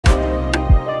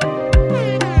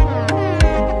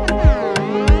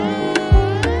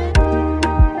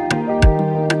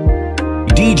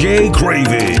VDJ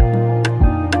CRAVING.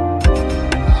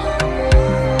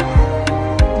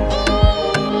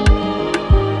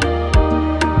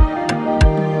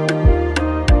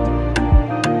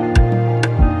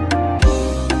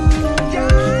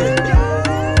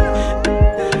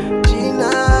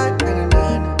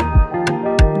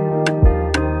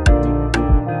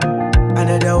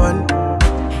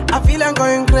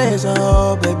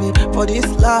 Oh, baby, for this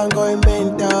long going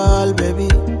mental, baby.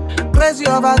 Crazy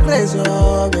over crazy,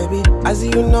 oh, baby. As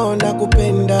you know,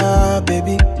 nakupenda,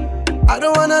 baby. I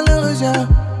don't wanna lose ya,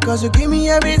 cause you give me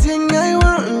everything I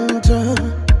want.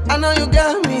 I know you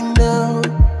got me now.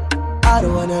 I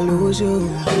don't wanna lose you.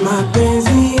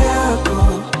 Mapenzi yako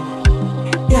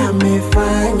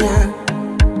yamefanya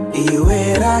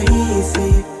iwe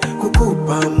rahisi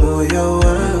kukupa moyo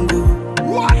wangu.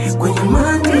 Kwenye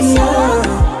mania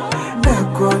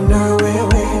nako na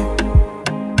wewe,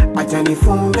 acha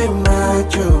nifumbe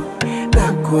macho,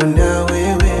 nako na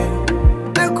wewe,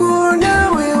 nako na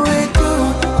wewe tu.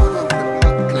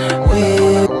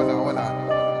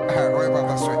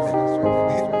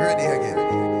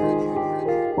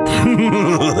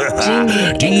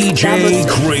 DJ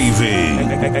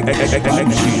CRAVING.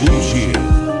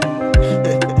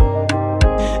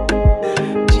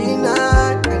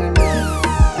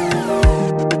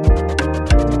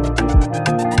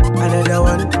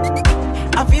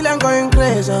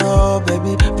 Oh,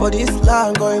 baby, for this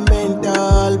long going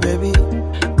mental, baby.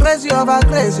 Crazy over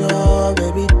crazy, oh,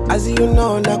 baby. As you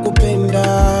know,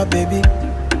 nakupenda, baby.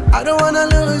 I don't wanna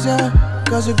lose ya,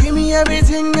 cause you give me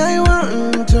everything I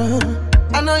want.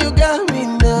 I know you got me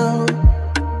now.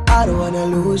 I don't wanna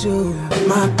lose you.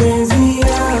 Mapenzi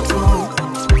yako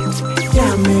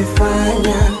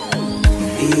yamefanya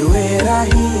iwe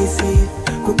rahisi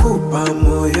kukupa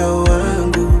moyo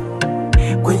wangu.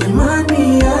 Kwenye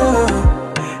mania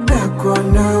nako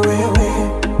na wewe,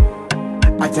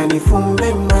 acha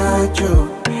nifumbe macho,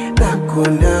 nako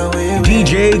na wewe,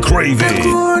 DJ CRAVING.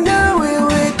 nako na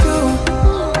wewe tu.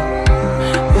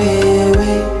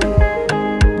 Wewe,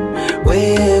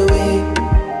 wewe,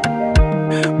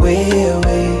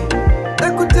 wewe,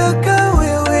 nakutaka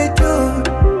wewe tu.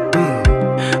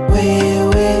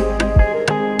 Wewe,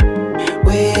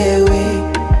 wewe,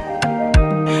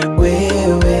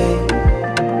 wewe.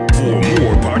 For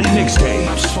more party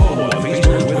mixtapes, follow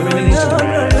Facebook, Twitter, and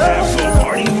Instagram at The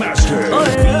Party Master,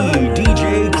 VDJ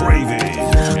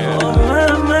CRAVING.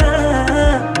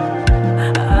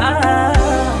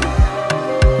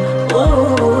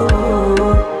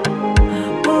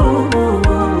 Oh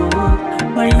mama,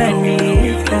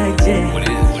 wananihitaje?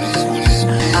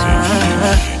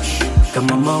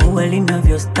 Kama maua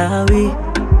linavyostawi,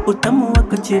 utamu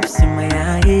wako chipsi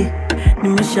mayai,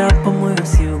 nimeshapa moyo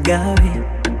si ugawi.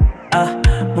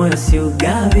 Moyo si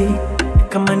ugawi,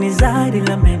 kama ni zari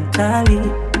la mentali,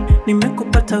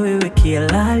 nimekupata wewe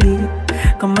kialali,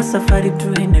 kama safari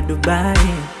tuende Dubai.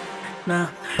 Na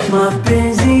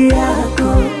mapenzi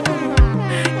yako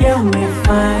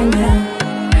yamefanya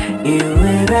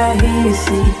iwe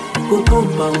rahisi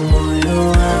kukupa moyo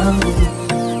wangu.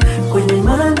 Kwenye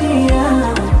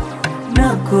mania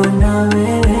nako na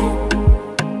wewe,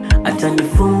 hata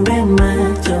nifumbe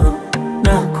macho,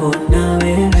 nako na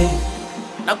wewe,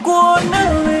 nakuona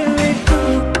wewe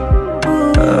tu.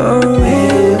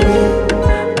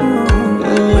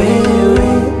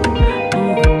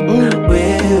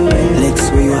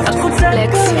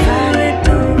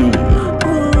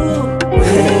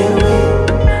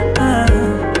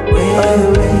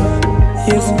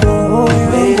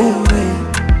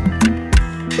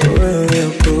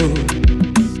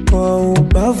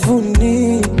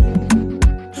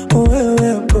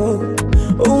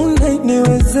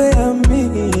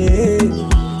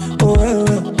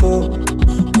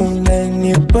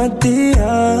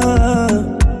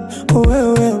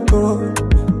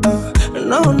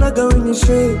 Naonaga wenye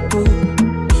shepu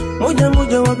moja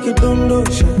moja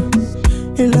wakidondosha,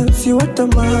 ila si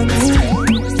watamani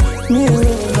mie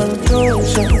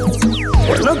unantosha.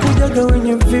 Wanakujaga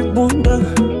wenye vibunda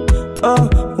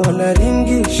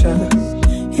wanaringisha,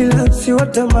 ila si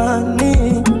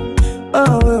watamani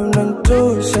we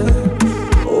unantosha.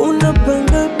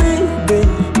 Unapenda baby,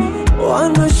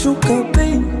 wanashuka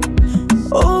baby,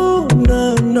 oh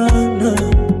na na na,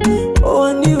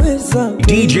 waniweza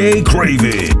DJ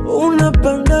CRAVING.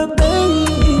 unapanda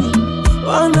baby,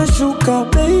 wanashuka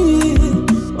baby,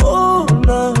 oh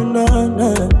na na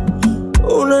na,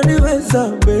 unaniweza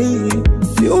baby.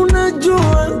 Si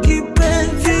unajua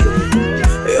kipenzi,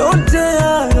 yote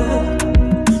haya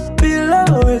bila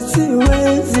wewe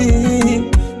siwezi.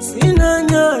 Sina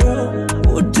nyayo,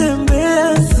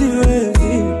 utembea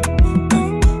siwezi.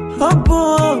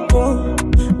 Hapo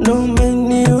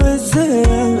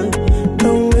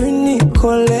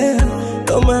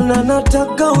na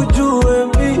nataka ujue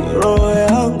mi roho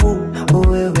yangu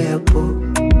wewe hapo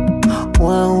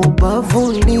wa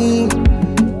ubavuni,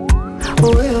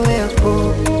 wewe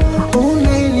hapo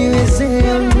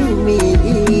unaniwezea mimi,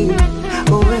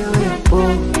 wewe hapo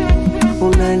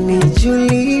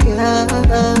unanijulia,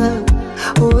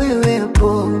 wewe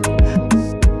hapo.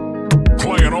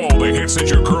 Playing all the hits that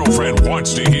your girlfriend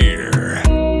wants to hear.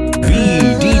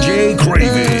 VDJ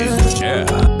CRAVING.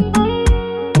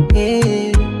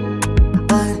 Yeah.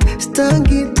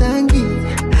 Stangi tangi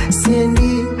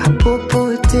siendi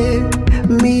popote,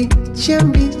 mi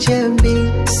chambi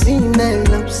chambi sina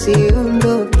la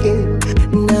usiondoke,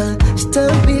 na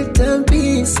stambi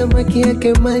tambi samaki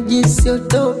yake maji sio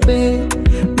tope,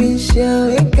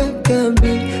 mishaweka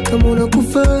kambi kama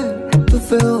unakufa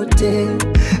tufe wote,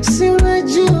 si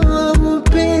unajua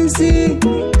mapenzi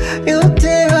yote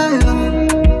hayo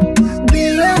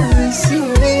bila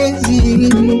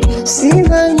siwezi,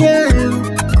 sina nyayo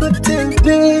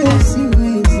kutembea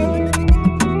siwezi,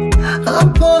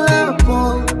 hapo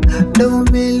hapo ndo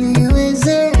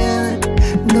umeliwezea,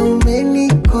 ndo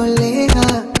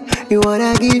umenikolea. You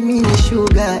wanna give me the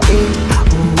sugar,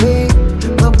 uwe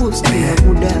mabusti ya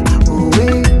muda,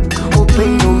 uwe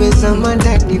upendo umezama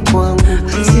ndani kwangu,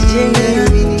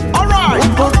 sijenamini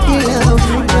upo kila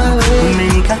muda,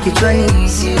 umenika kichwani,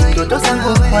 ndoto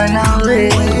zangu kwa nawe.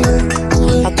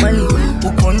 Hapani,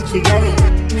 uko nchi gani?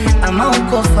 Ama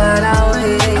uko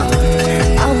Farawe?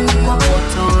 Au uko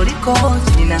Puerto Rico,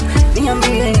 China?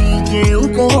 Niambie nije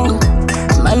uko,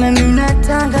 maana nina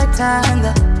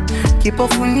tanga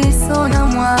kipofu niso na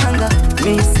mwanga.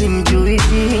 Mi simjui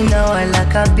jina wala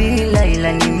kabila,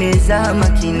 ila nimezama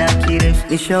kina kirefu.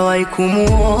 Nishawahi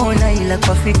kumuona ila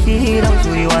kwa fikira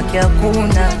uzuri wake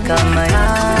hakuna kama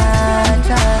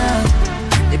yata.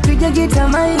 Nipige gita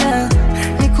maina,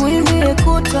 nikuimbie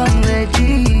kutwa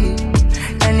mredi,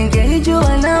 na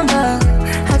ningeijua namba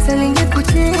hata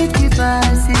ningekucheki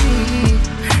basi.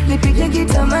 Nipige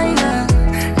gita maina,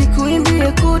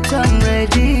 nikuimbie kutwa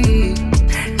mredi,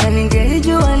 na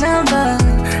ningeijua namba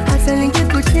hata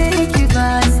ningekucheki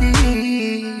basi.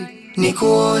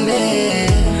 Nikuone,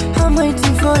 I'm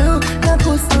waiting for you,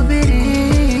 nakusubiri.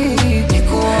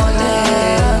 Nikuone,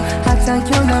 hata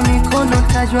kiona mikono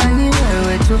tajwa ni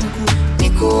wewe tu.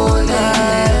 Nikuone,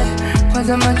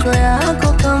 kwanza macho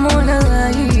yako kama una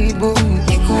aibu.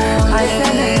 Nikuone,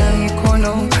 achana na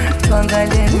mikono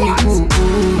tuangalie miguu.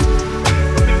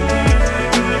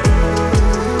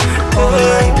 Oh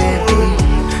my baby,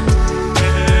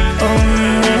 oh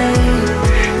my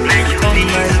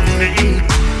baby.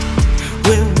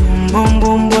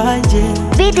 Mbombomboaje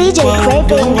VDJ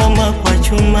CRAVING. ngoma kwa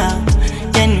chuma,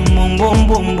 yani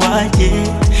mbombomboaje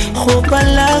khopa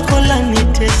lako la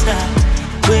nitesa.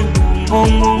 We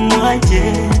mbombomboaje,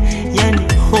 yani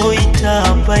hoita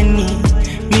pani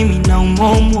mimi na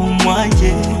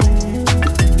mbombomboaje.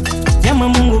 Jama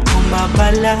Mungu komba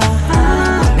bala,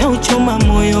 ameuchoma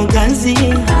moyo ganzi,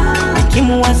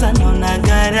 nikimuwaza naona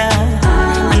gara,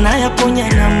 anayaponya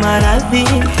na maradhi.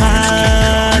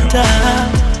 Hata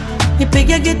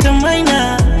nipige gita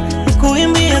maina,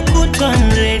 nikuimbie kutwa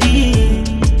mredi,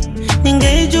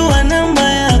 ningeijua namba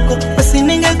yako basi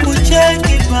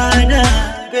ningekucheki baada.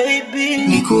 Baby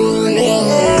nikuone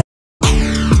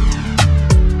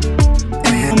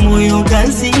moyo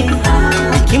ganzi,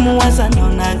 nikimuwaza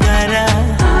naona gara,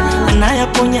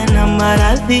 anayaponya na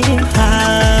maradhi.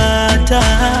 Hata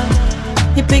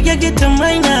nipige gita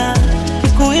maina,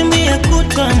 nikuimbie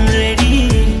kutwa mredi,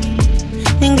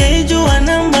 ningeijua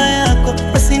namba yako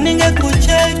basi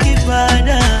ningekucheki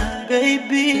baada.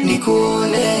 Baby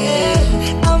nikuone,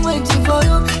 I'm waiting for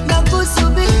you,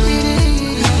 nakusubiri.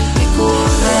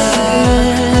 Nikuone,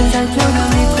 hata kiona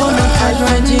mikono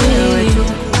tajwa ni wewe tu.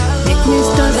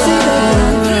 Nikuone,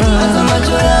 hata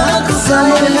macho yako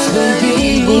kama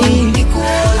baby.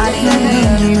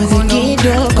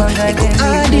 kidogo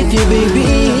aditi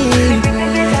baby,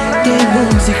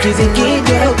 tebu msikize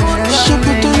kidogo,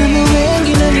 shaputana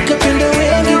wengi na nikapenda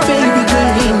wengi baby,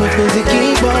 kwani mapenzi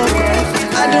kiboko.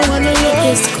 I don't wanna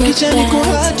know, kicha niko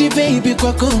hadi baby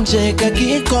kwa kunjeka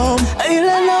kikom,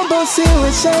 ila naomba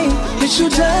usiwe shy, you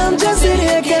should have just it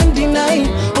I can't deny.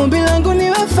 Ombi langu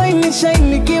niwe fine shine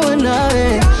nikiwa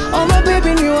nawe, oh my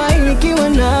baby ni wine nikiwa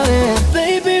nawe.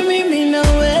 Baby mimi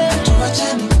nawe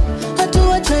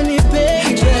hatuachani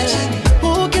baby,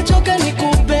 ukitoka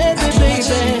nikubebe baby,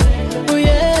 oh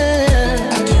yeah.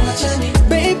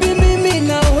 Baby mimi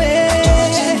nawe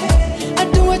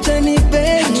hatuachani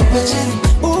baby,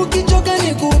 ukitoka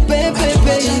nikubebe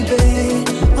baby,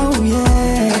 oh yeah.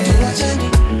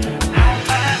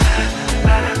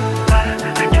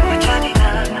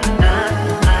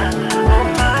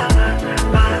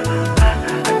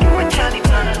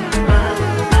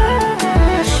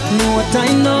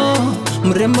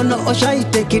 Mrembo no osha, you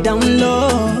take it down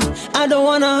low. I don't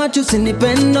wanna hurt you,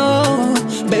 sinipendo.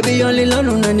 Baby, only love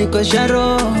na niko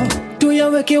sharo.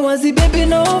 Tuyaweke wazi, baby,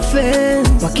 no offense.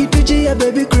 Wakitujia,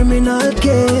 baby, criminal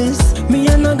case. Me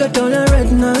and I got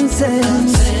tolerate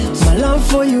nonsense. My love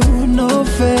for you, no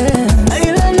offense. I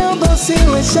don't know about see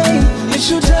we shine. You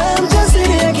should have just in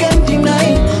here, can't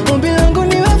deny. Ombi langu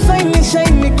niwe fine, ni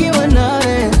shine nikiwa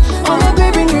nawe. Oh my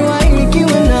baby, ni wine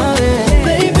nikiwa nawe.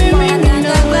 Baby, mimi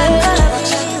nawe.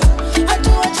 I do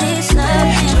what it's not.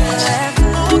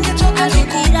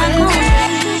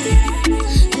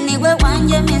 Niwe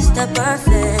wanje Mr.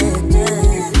 Perfect.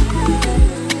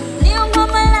 Ni un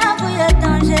mama la bouille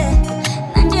danger.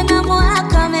 Nanje ngamo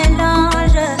aka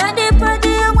mélange. Daddy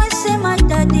party we say my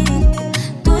daddy.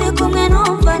 Turi kumwe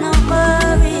no bana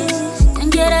worries.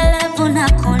 Ngera level na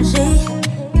congé.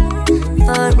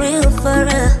 For real, for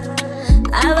real.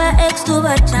 Our ex to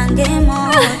bachange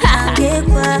mo, change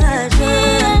kwaje.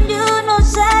 And you know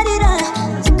sadira,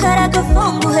 zikaraka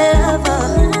fongu helava.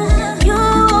 You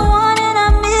one in a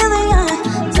million,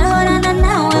 zahorana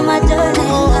nawe madarling.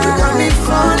 Oh, you got me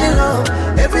fall in love.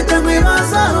 Every time we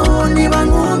pass out, ni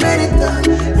bangu merita.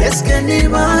 Yes, can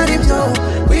nobody know?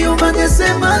 We over the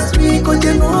same as me, cause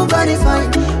nobody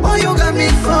fight. Oh, you got me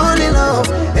fall in love.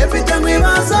 Every time we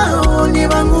pass out, ni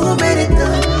bangu merita.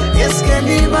 Yes, can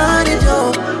nobody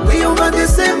know? We over the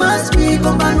same as me,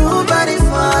 cause nobody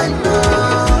fight.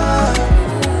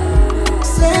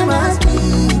 Same as me.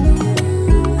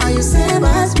 Are you same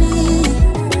as me?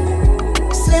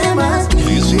 Same as me.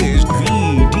 This is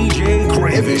VDJ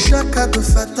CRAVING. Every shaka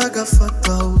gufata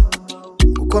photo.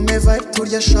 Ukome vibe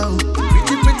turya show.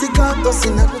 Pretty gato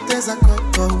sinakuteza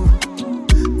koto.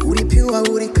 Uri pure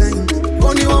uri kind.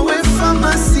 Oni wawe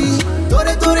pharmacy.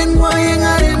 Tore ngwaye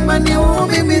ngaremba ni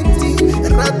umimiti.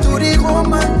 Raturi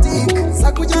romantic.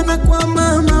 Sakujana kwa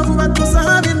mama vuba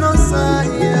tusabi no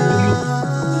saya.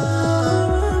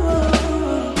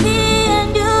 Me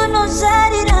and you know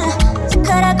sadira,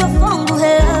 zikaraka fongu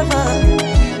helava.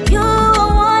 You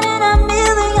one in a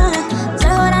million,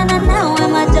 zahorana nawe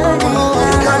madarling. Oh,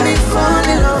 you got me fall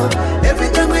in love. Every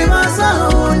time we pass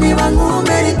out, ni bangu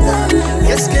merita.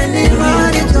 Yes, can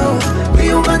nobody know? We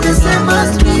over the same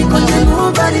as me, cause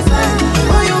nobody fight.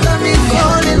 Oh, you got me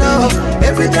fall in love.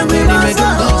 Every time we pass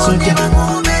out, ni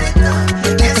bangu merita.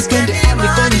 Yes, can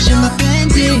nobody know?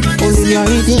 We over the same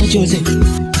as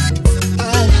me.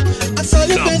 I saw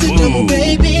you crazy double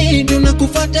baby, do not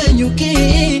kufata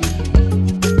nyuki.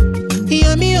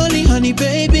 You're me only honey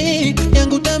baby,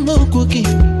 yangu tamu cookie.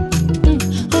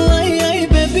 Ay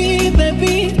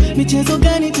baby, michezo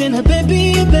gani tena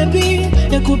baby,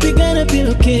 ya kupigana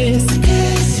pillowcase.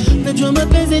 Najua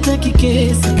mapenzi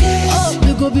takikesi. Oh,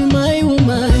 you go be my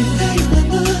woman.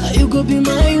 You go be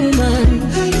my woman.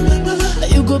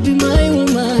 You go be my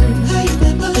woman.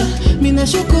 Mina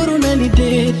shukuru na ni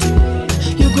date.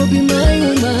 You go be my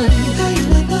woman.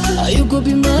 You go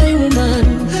be my woman.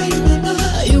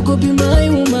 You go be my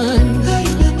woman.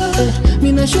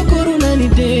 Mina shukuru na ni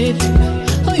date.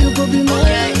 Oh, you go be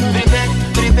my woman.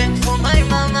 Prevent for my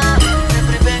mama.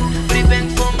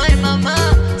 Prevent for my mama.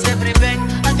 Say prevent,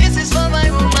 and this is for my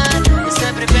woman.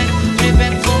 Say prevent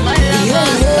for my mama.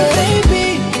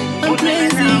 Baby, I'm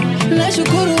crazy. La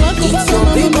shukuru wako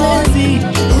baba mpenzi.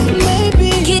 Maybe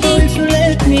if you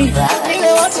let me.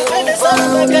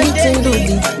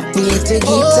 Nilete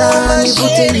gita,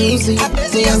 nivute nyuzi.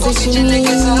 Nianze chini,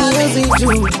 nianze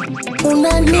juu.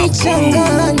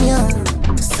 Unanichanganya,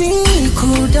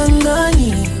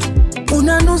 sikudanganya.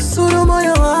 Unanusuru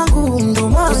moyo wangu, ndo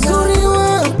maana uzuri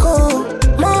wako,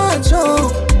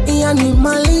 macho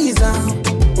yanimaliza.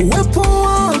 Uwepo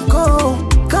wako,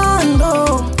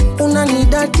 kando,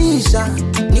 unanidatisha.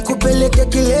 Nikupeleke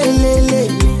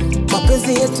kilelele,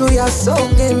 mapenzi yetu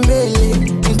yasonge mbele.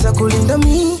 Nitakulinda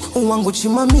mi, wangu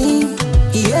chimami,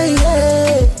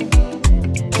 yeah.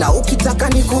 Na ukitaka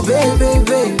nikubebe,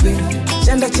 baby,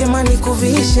 chanda chema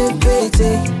nikuvishe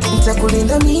pete.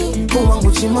 Nitakulinda mi,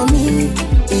 wangu chimami,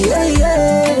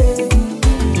 yeah.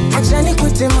 Acha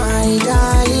nikuite my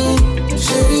darling,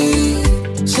 chérie,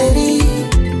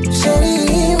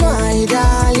 my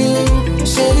darling,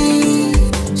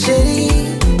 chérie.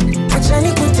 Acha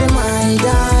nikuite my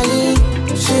darling,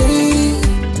 chérie,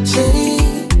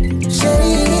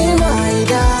 my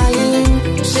darling,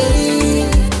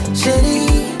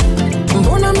 chérie.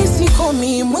 Mbona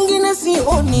misikomi, mwingine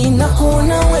sioni, na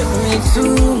kuona wewe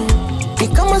tu. Ni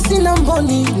kama sina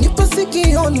mboni, nipo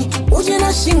sikioni, uje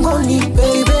na shingoni,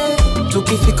 baby.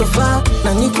 Tukifika far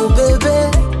na nikubebe,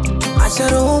 acha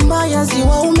roho mbaya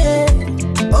ziwaume.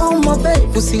 Oh my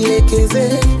baby,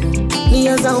 usilekeze,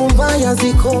 nia za mbaya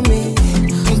zikome.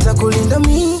 Nitakulinda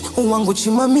mi, wangu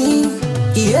chimami,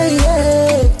 yeah,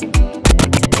 yeah.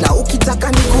 Na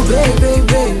ukitaka nikubebe,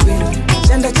 baby,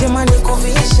 chanda chema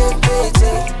nikuvishe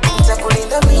pete,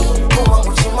 nitakulinda mimi,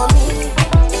 wangu chimami,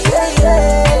 yeah,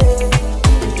 yeah.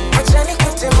 Acha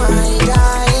nikute my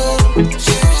darling,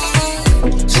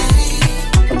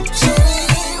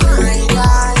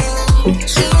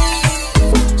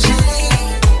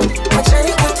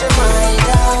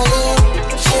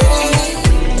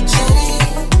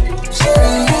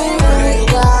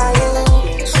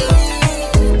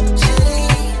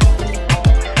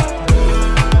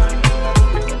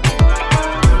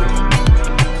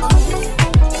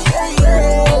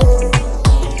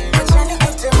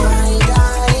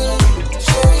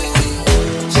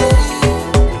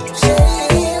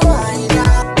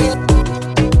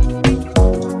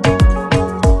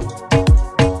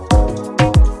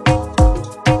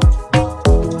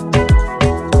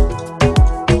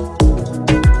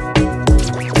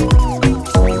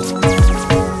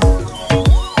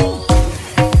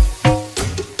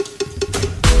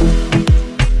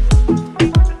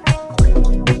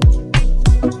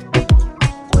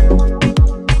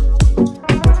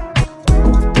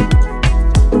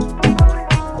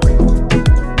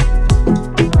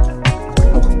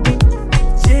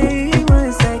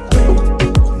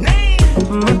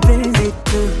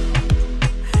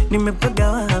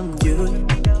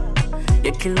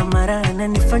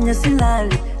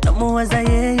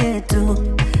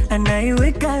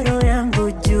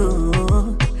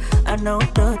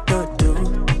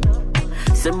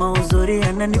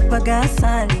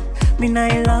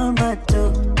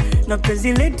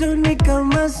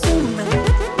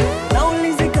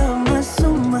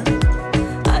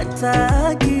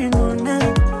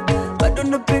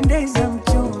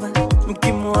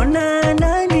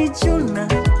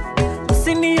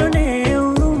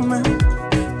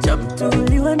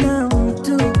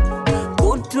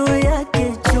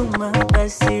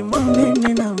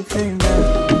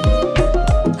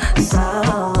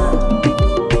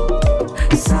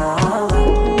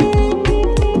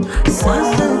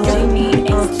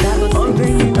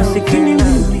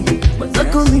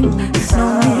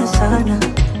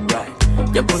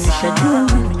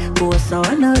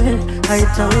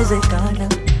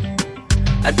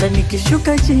 hata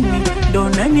nikishuka chini ndo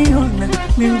unaniona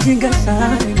mimjinga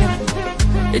sana.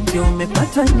 Eti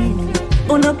umepatwa nini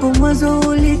unapo mwanzo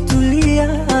ulitulia?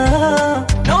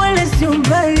 Na wale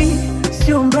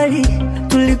sio mbali,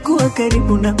 tulikuwa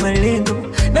karibu na malengo.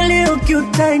 Na leo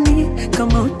kiutani,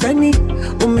 kama utani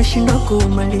umeshindwa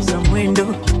kumaliza mwendo.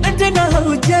 Na tena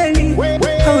haujali,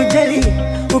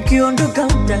 ukiondoka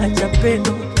utaacha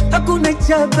pendo. Hakuna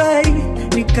chabari,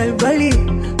 ni kalbali,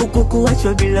 huku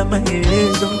kuachwa bila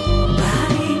maelezo.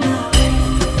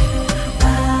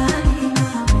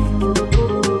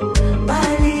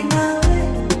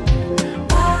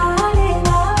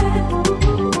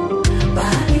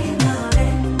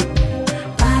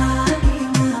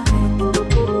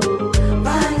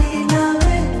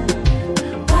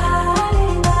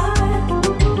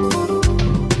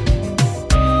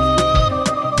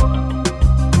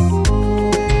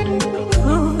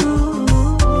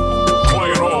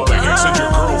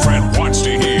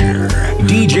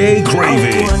 VDJ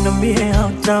CRAVING.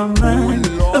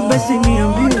 Basi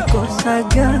niambie kosa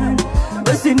gani,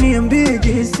 basi niambie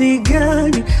jinsi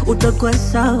gani utakuwa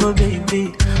sawa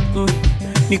baby.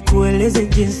 Nikueleze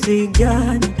jinsi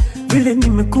gani vile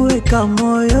nimekuweka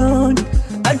moyoni,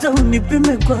 hata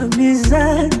unipime kwa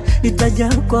mizani, nitaja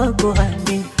kwako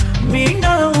hani. Mimi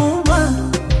nauma,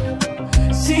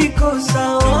 siko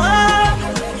sawa,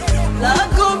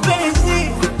 lako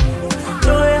penzi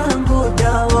ndo yangu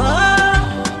dawa.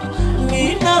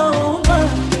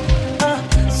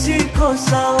 Siko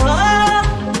sawa,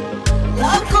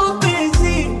 lako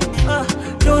penzi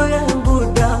ndo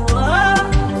yangu dawa.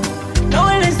 Na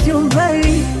wale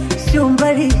sio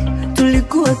mbali,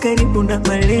 tulikuwa karibu na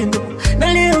malengo.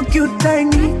 Na leo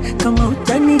kiutani, kama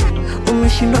utani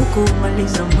umeshindwa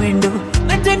kumaliza mwendo.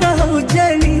 Na tena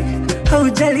haujali,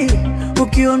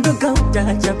 ukiondoka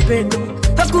utaacha pendo.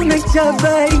 Hakuna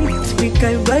chabari, ni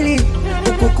kalbali,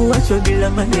 huku kuachwa bila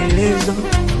maelezo.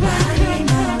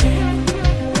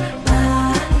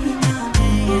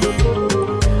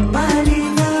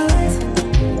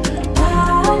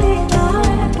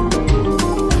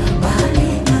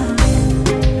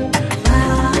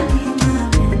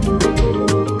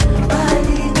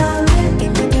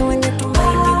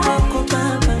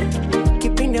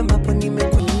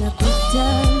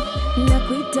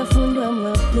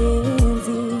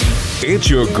 It's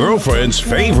your girlfriend's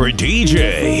favorite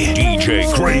DJ,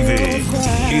 DJ CRAVING,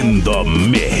 in the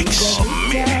mix.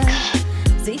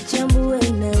 Zichambue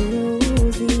na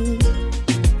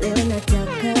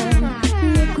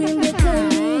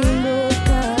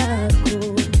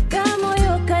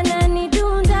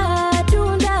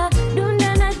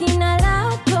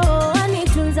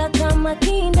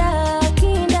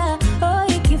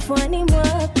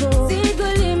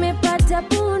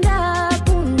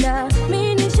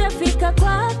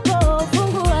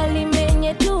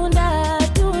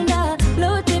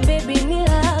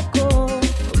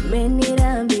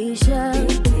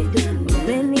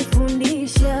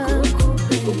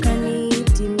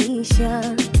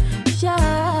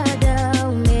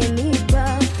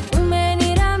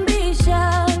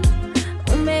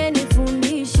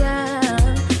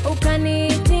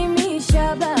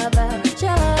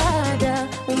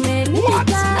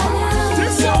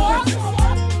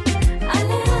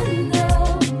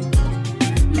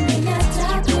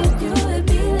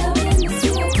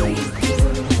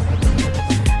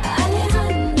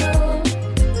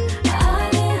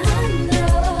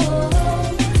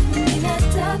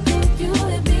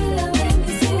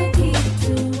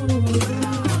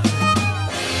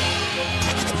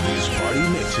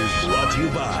Mix is brought to you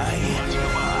by the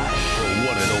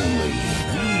one and only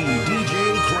VDJ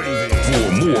CRAVING. For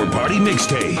more party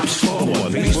mixtapes, follow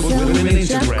on Facebook, Twitter, and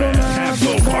Instagram at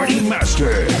The Party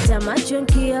Master. Tamacho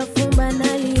nkiyafumba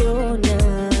naliona,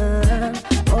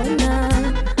 ona,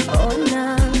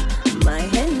 my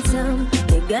handsome,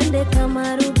 nigande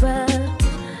kama ruba,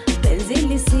 penzi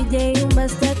lisijeyumba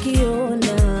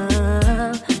stakiona,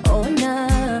 ona,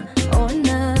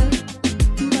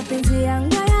 mapenzi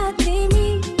yangu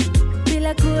hayatimi,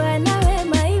 bila kuwa nawe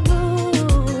maibu,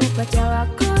 pacha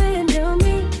wako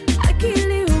endomi,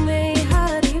 akili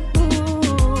umeiharibu,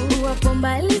 wapo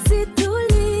mbali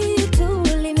situli,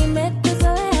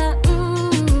 nimekuzoea,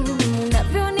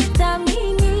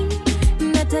 unavyonithamini,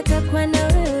 nataka kwa na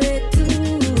wewe tu,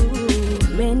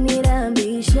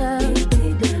 umenirambisha,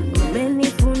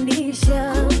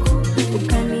 umenifundisha,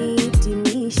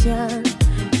 ukanihitimisha,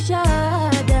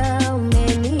 shahada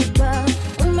umenipa,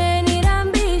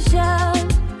 umenirambisha,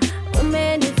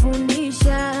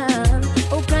 umenifundisha,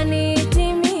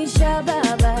 ukanihitimisha,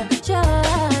 baba,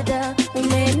 shahada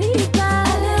umenipa.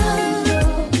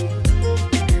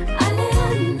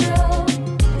 Alejandro,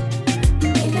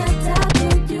 ninataka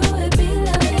ujue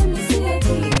bila mimi siyo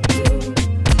kitu.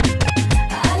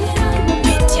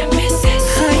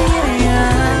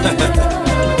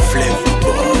 Flavor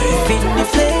boy, Finny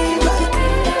flavor,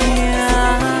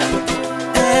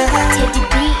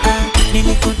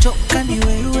 nilikotoka ni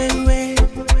wewe,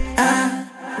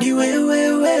 ni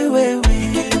wewe,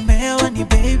 mewa ni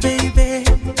baby,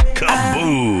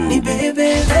 Kaboom! ni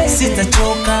baby,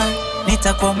 sitachoka,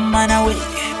 nitakwama nawe.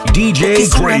 DJ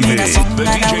CRAVING, the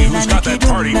DJ who's got that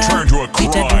party turned to a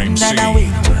crime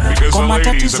scene. Because the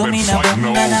ladies have been fighting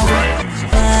over it.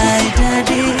 My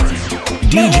daddy,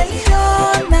 DJ.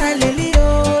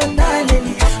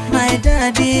 my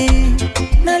daddy,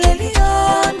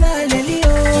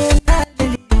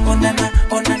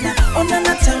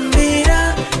 onana tambira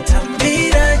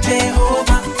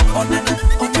Jehovah,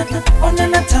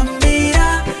 onana tambira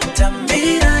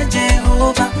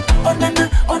Jehovah,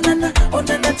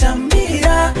 onana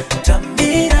tambira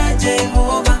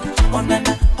Jehovah,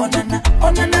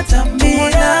 onana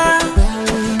tambira.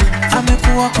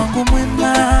 Amekuwa kwangu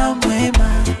mwema,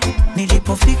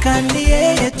 nilipofika ni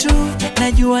yeye tu,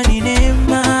 najua ni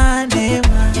neema,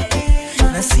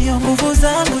 na sio nguvu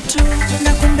zangu tu,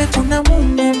 na kumbe kuna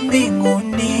Mungu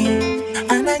mbinguni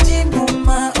anajibu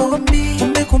maombi,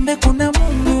 kumbe kuna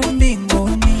Mungu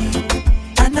mbinguni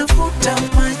anafuta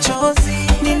machozi,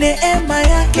 ni neema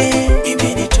yake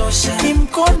imenitosha, ni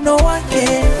mkono wake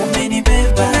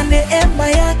umenibeba, na neema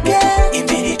yake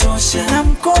imenitosha, na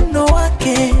mkono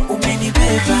wake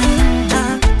umenibeba.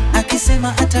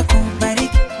 Akisema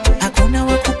atakubariki, hakuna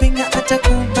wa kupinga,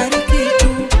 atakubariki tu.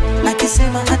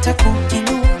 Akisema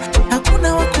atakuinua,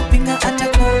 hakuna wa kupinga,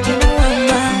 atakuinua.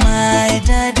 My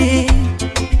daddy,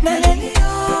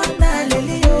 nalelio,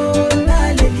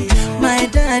 my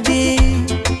daddy,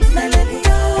 nalelio.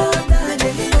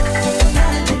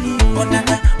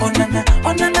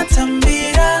 Onana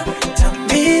tambira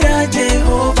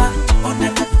Jehovah,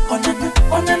 onana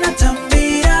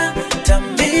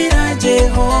tambira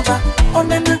Jehovah,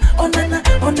 onana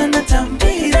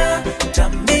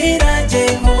tambira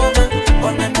Jehovah,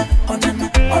 onana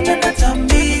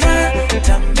tambira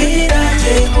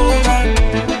Jehovah,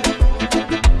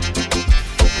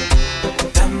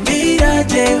 tambira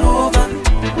Jehovah,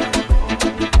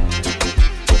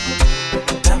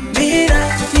 tambira.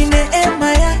 Ni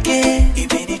neema yake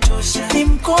imenitosha, ni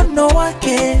mkono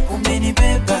wake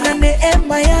umenibeba, na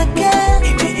neema yake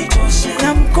imenitosha,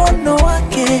 na mkono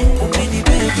wake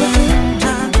umenibeba.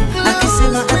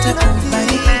 Akisema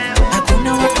atakubariki,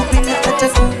 hakuna wa kupinga,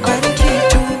 atakubariki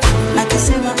tu.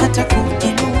 Akisema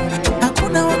atakuinua,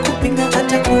 hakuna wa kupinga,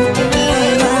 atakuinua.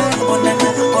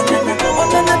 Onana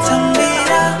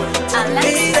tambira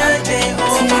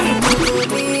Jehovah.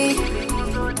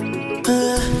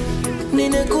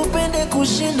 Ninakupenda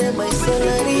kushinde my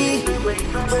salary.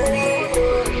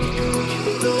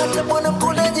 Hata bwana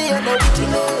mkunaji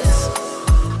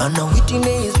ana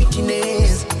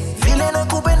witness. Vile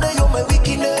nakupenda you're my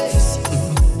weakness.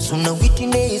 So na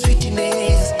witness.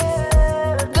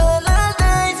 Girl, I'll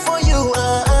die for you,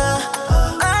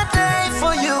 I'll die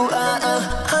for you,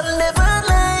 I'll never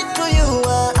lie to you,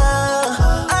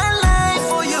 I'll lie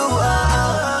for you,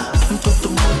 Mtoto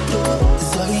moto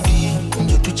zaidi,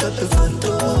 ndio tuchape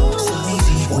foto.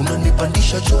 Saizi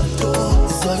unanipandisha joto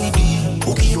zaidi,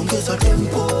 ukiongeza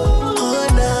tempo.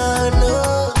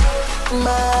 No,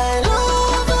 my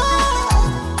lover,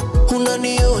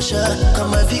 unaniosha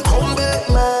kama vikombe.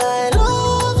 My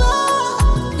lover,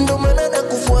 ndo maana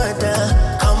nakufuata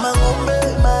kama ng'ombe.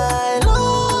 My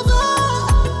lover,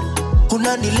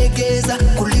 unanilegeza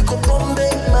kuliko pombe.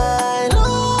 My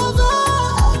lover,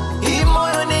 hii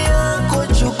moyo ni yako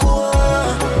chukua.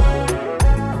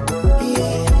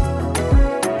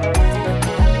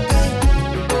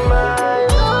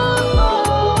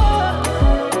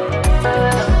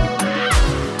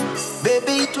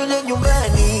 Baby, twende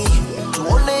nyumbani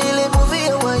tuone ile movie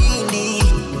ya Wahindi,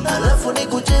 alafu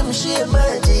nikuchemshie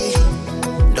maji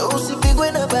ndo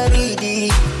usipigwe na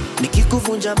baridi.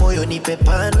 Nikikuvunja moyo nipe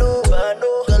pano.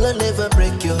 Girl, I'll never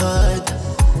break your heart.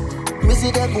 Mimi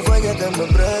sitakufanya kama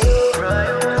Marioo.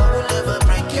 I will never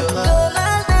break your heart. Girl,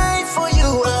 I'll die for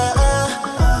you.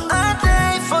 I'll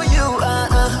die for you.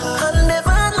 I'll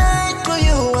never lie to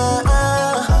you.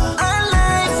 I'll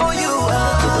lie for you.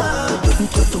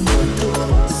 Mtoto moto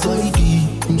zaidi,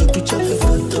 mtoto chafe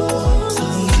foto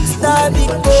zaidi. Star big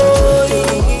boy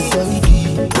zaidi.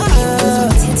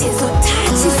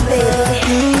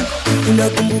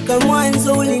 Unakumbuka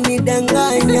mwanzo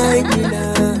ulinidanganya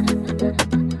jina,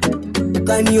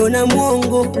 ukaniona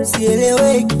mwongo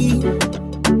sieleweki.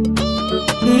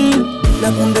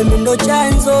 Na kumbe ndo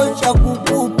chanzo cha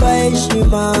kukupa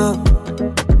heshima.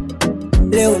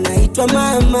 Leo naitwa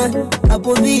mama,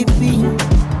 hapo vipi?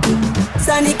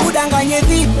 Sani kudanganye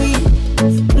vipi?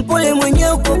 Mpole mwenye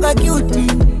uko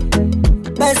kakiuti.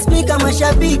 Basi mimi kama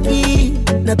shabiki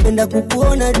napenda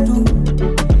kukuona tu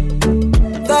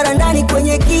ndani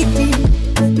kwenye kiti,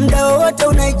 muda wote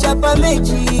unaichapa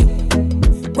mechi.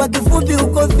 Kwa kifupi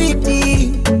uko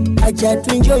fiti, acha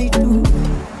tu enjoy tu.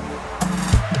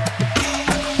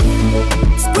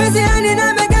 Squeeze yani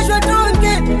na megeshwa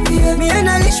tonge, mimi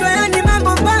nalishwa yani mambo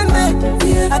pambe.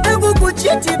 Hata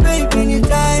kukuchiti baby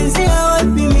nitaanzia wapi?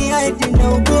 Mimi hadi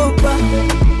naogopa.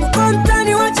 Uko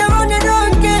mtani wacha waone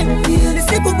donge,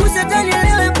 nisikuguse tani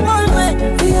lewe pombe.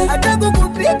 Hata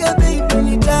kukupiga baby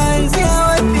nitaanzia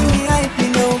wapi? Mimi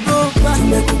hadi naogopa.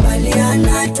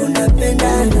 Tumekubaliana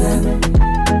tunapendana,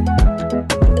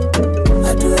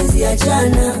 hatuwezi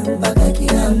achana mpaka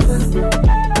kiyama.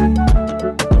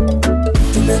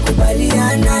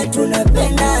 Tumekubaliana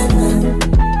tunapendana,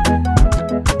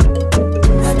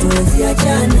 hatuwezi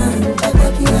achana mpaka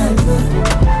kiyama.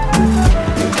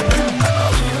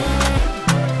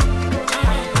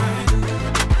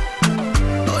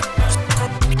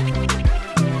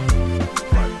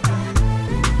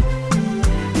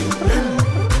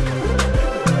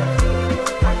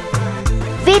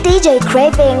 VDJ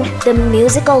Craving, the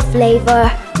musical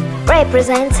flavor,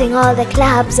 representing all the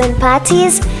clubs and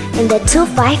parties in the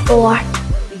 254.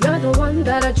 You're the one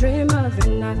that I dream of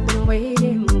and I've been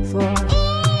waiting for.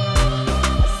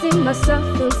 I see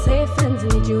myself feel safe and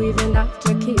need you even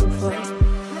after kifo.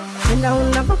 And I will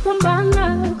never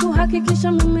pambana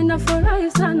kuhakikisha mimi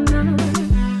nafurahi sana.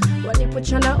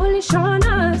 Walipochana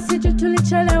ulishona, sijui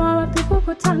tulichelewa wapi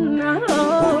kukutana.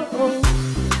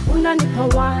 Unanipa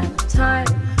one time,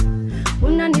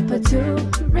 unanipa two,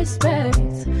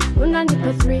 respect.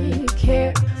 Unanipa three,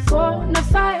 care. Four, na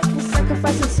five,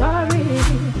 sacrifice and sorry.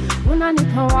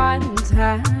 Unanipa one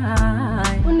time,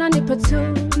 unanipa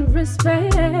two,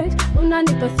 respect.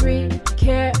 Unanipa three,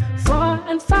 care. Four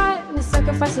and five,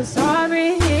 sacrifice and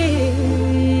sorry.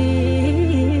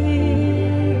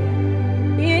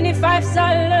 You need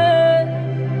 5-star love,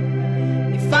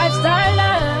 need 5-star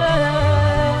love.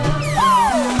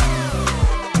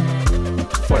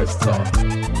 5-star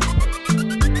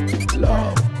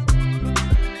love.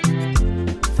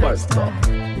 5-star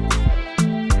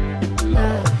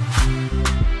love.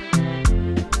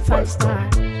 5-star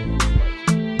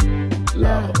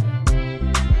love.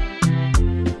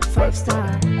 5-star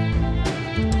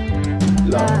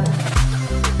love.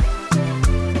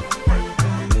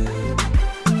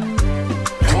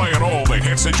 Playing all the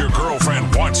hits that your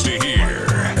girlfriend wants to hear.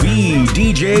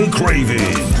 VDJ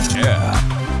CRAVING. Yeah.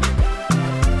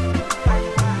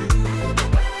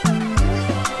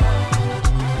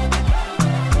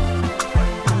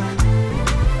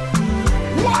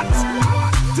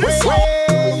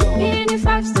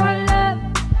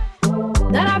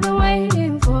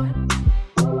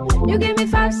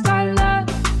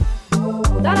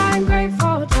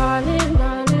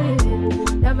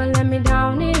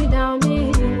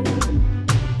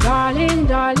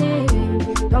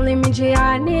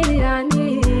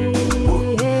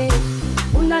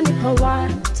 Unanipa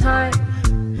one time,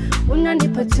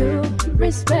 unanipa two,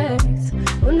 respect.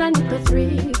 Unanipa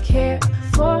three, care.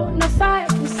 Four, na five,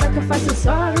 sacrifice and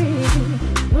sorry.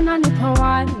 Unanipa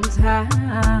one time,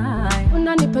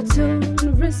 unanipa two,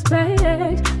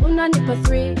 respect. Unanipa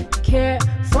three, care.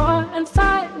 Four and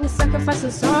five, sacrifice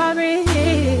and sorry.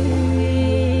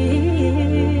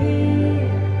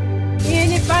 You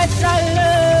need 5-star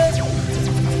love,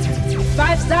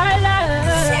 5-star love.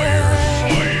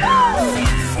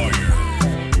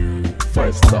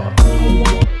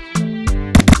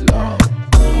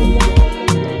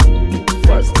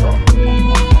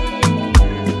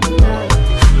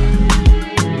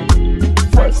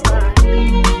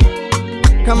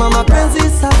 mapenzi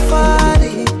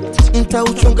safari,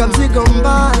 nitauchunga mzigo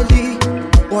mbali.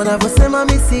 Wanavyosema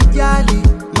misijali,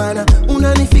 mana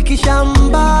unanifikisha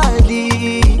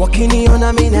mbali.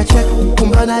 Wakiniona mimi nacheka,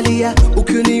 kumbe nalia.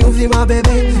 Ukiniudhi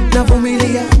mabebe,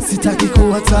 navumilia. Sitaki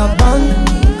kuwa tabani,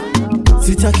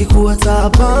 sitaki kuwa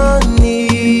tabani.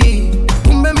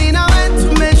 Kumbe mimi na wewe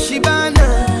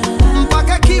tumeshibana,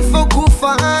 mpaka kifo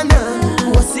kufana.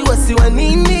 Wasiwasi wa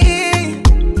nini?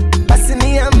 Basi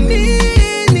niamini.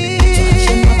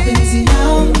 Tuache mapenzi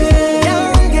yaonge.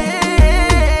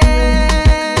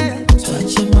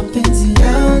 Tuache mapenzi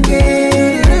yaonge.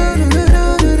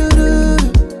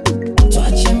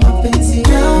 Tuache mapenzi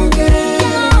yaonge.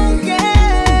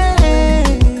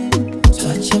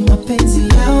 Tuache mapenzi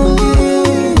yaonge.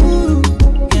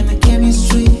 Yana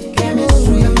chemistry,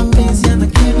 chemistry. Yana mapenzi yana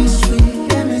chemistry,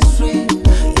 chemistry.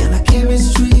 Yana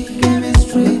chemistry,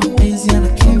 chemistry. Mapenzi yana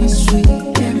chemistry,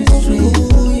 chemistry.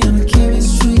 Yana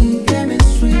chemistry,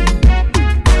 chemistry.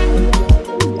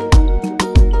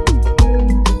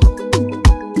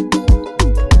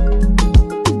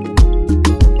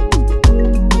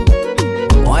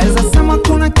 Waweza sema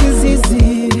kuna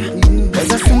kizizi,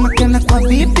 waweza sema kena kwa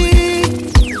bibi,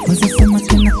 waweza sema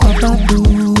kena kwa babu.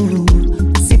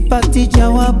 Sipati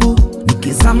jawabu,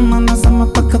 nikizama nazama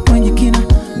paka kwenye kina,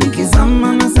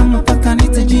 nikizama nazama paka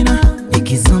nite jina,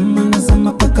 nikizama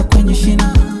nazama paka kwenye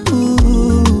shina.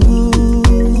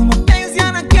 Mapenzi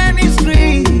yana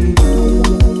chemistry,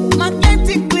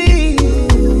 magnetically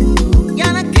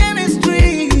yana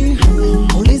chemistry.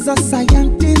 Uliza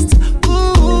scientist.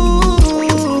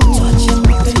 Tuache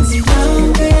mapenzi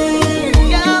yaonge,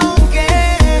 yaonge.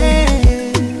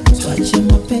 Tuache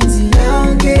mapenzi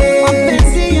yaonge.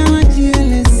 Mapenzi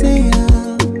yanajielezea.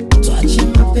 Tuache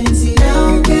mapenzi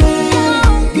yaonge,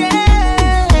 yaonge.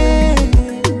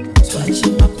 Tuache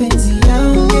mapenzi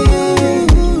yaonge.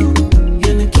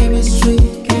 Yana chemistry,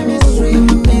 chemistry.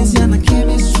 Mapenzi yana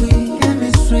chemistry,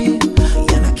 chemistry.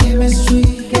 Yana chemistry,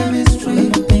 chemistry.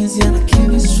 Mapenzi yana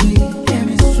chemistry,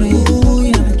 chemistry.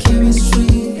 Yana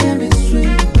chemistry, chemistry.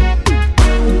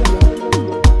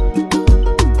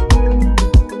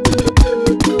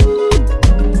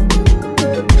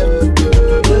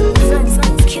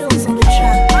 Skills on the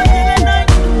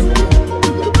track.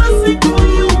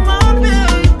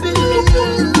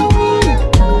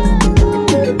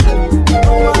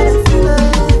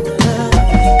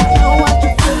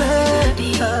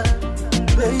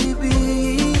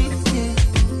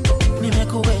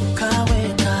 Nimekuweka,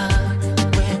 weka,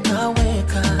 weka,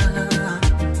 weka.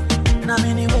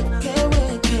 Nami niweke,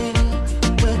 weke,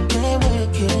 weke,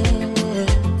 weke.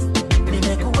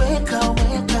 Nimekuweka,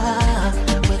 weka,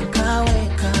 weka,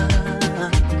 weka.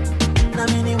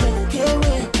 Nami niweke,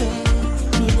 weke,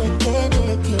 nideke,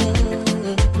 deke.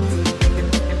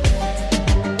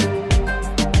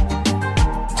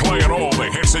 Playing all the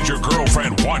hits that your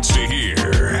girlfriend wants to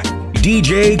hear.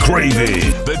 DJ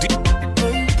Craving.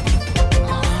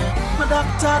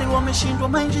 Madaktari wameshindwa,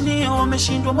 mainjinia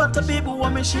wameshindwa, matabibu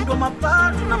wameshindwa,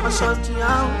 mapato na masharti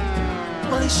yao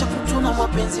walishakutuna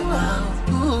wapenzi wao.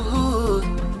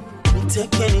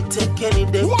 Niteke, niteke,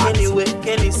 nideke,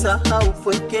 niweke, nisahau,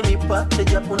 pweke, nipate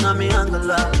japo na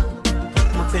miangala.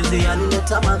 Mapenzi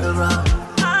yalileta madhara.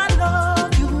 I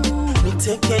love you.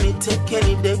 Niteke, niteke,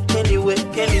 nideke,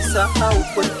 niweke, nisahau,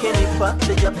 pweke,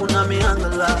 nipate japo na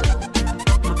miangala.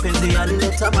 Mapenzi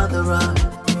yalileta madhara.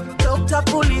 Dokta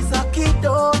puliza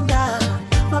kidonda,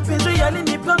 mapenzi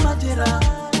yalinipa majeraha,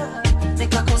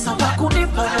 nikakosa pa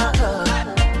kunipa raha.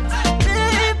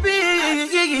 Baby,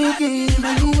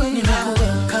 nimekuweka,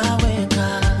 weka,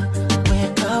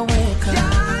 weka, weka.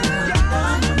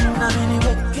 Nami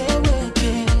niweke,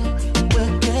 weke,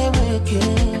 weke, weke.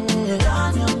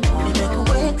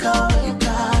 Nimekuweka,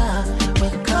 weka,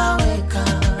 weka, weka.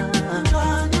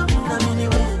 Nami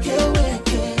niweke,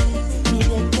 weke,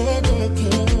 nideke,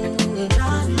 deke.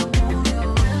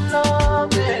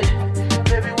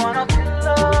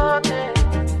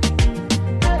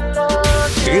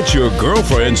 It's your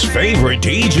girlfriend's favorite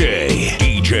DJ,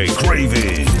 DJ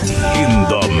Craving, in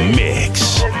the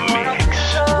mix.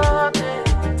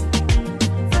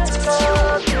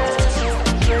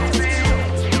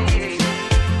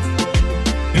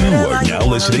 You are now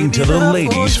listening to the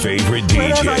ladies' favorite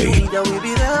DJ. We'll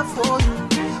be there for you.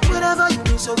 Whatever you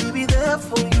need, so we'll be there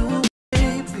for you,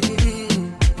 baby.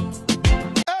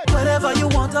 Whatever you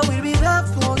want, I will be there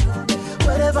for you.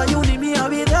 Whatever you need me, I'll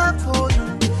be there for you.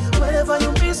 Wherever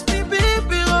you miss me,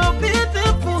 baby, I'll be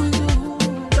there for you.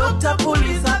 Dokta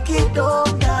puliza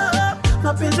kidonda,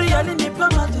 mapenzi yalinipa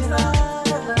majeraha,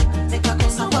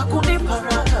 nikakosa pa kunipa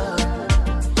raha.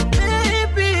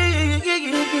 Baby,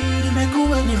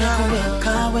 nimekuweka,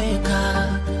 weka,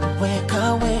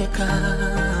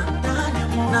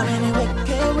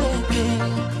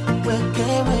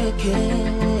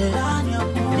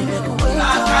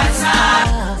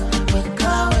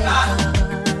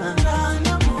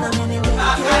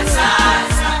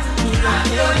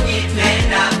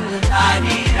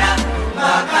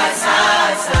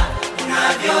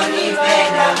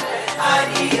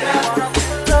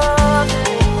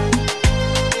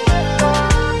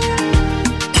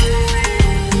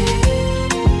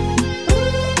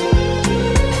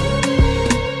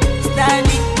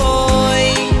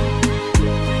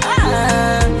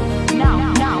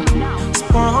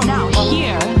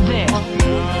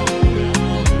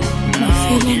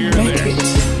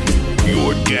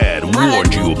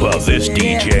 this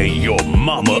DJ, your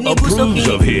mama approves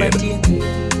of him.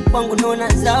 Kwangu nona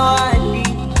zawadi.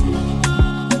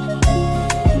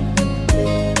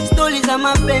 Stori za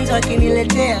mapenzi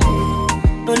wakiniletea,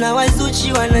 nona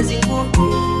wazuchi wanazingu,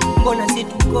 mbona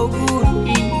situko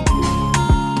gudi.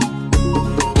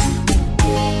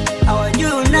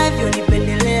 Hawajui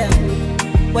unavyonipendelea,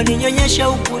 waninyonyesha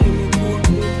huku nimekuwa,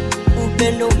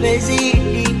 upendo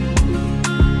umezidi.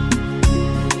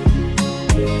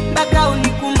 Mpaka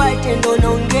unikumbate ndo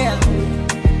naongea,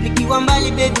 nikiwa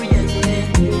mbali baby hujazoea,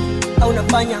 au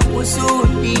unafanya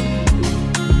kusudi.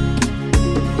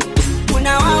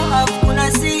 Kuna wao afu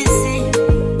kuna sisi,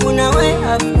 kuna we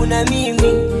afu kuna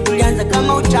mimi. Tulianza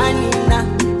kama utani na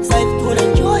sasa hivi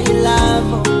tunaenjoy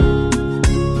love.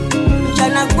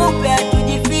 Mchana kupe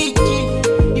hatujifichi,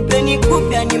 nipeni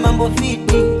kupe ni mambo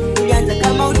fiti. Tulianza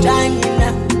kama utani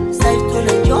na sasa hivi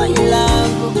tunaenjoy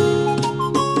love.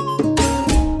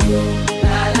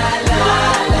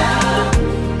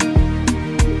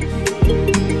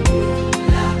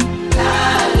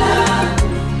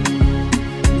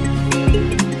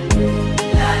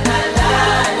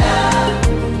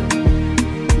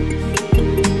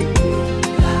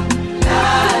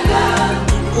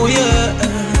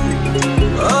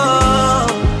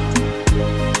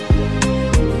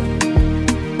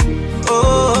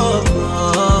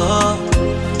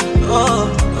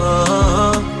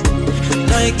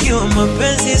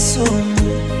 Mapenzi sumu,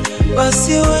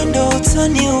 basi wenda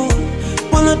utaniua,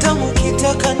 wala tamu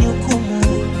kitaka ni hukumu.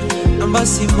 Na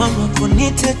basi mama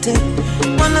kunitete,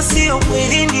 mana siyo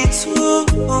mwilini tu,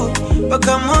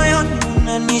 mpaka moyoni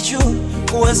unanijua.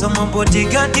 Uwezo mambo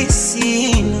digadi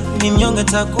sina, ni mnyonge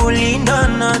takulinda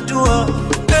na dua.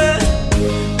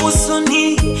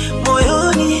 Usoni,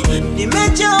 moyoni,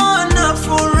 nimejawa na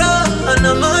furaha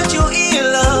na macho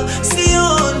ila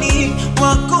sioni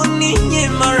wako ninye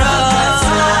mara.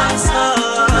 Sasa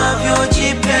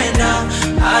unavyojipenda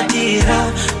adira,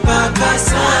 mpaka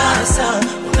sasa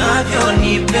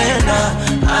unavyonipenda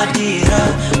adira,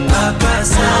 mpaka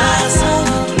sasa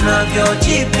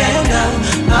tunavyojipenda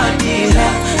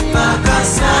adira, mpaka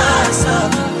sasa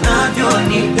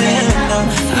unavyonipenda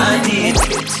adira.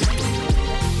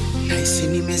 Naisi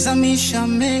nimezamisha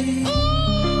me,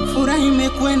 furaha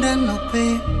imekwenda na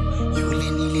upepo. Yule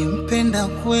nilimpenda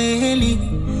kweli,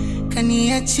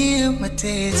 kaniachie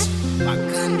mateso.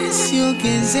 Makande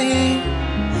siogeze,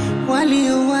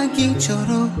 walio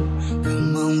wakichoro.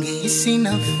 Kama ungehisi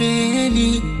na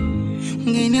feli,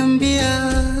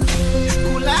 ungeniambia.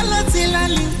 Kulala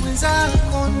zilali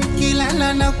mwenzako,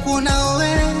 nikilala na kuona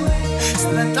wewe.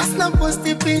 Status na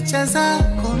posti picha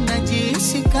zako,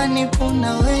 najihisi kanipo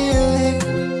na wewe.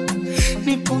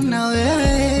 Nipo na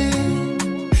wewe,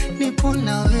 nipo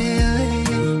na wewe,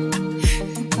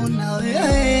 nipo na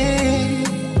wewe.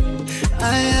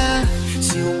 Aya,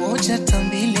 sio moja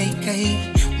tambile ikai.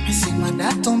 Umesema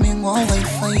data umeng'oa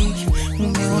wifi,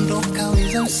 umeondoka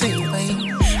weza usaibai.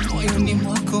 Moyoni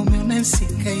mwako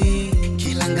umeunasikai,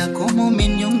 kilanga koma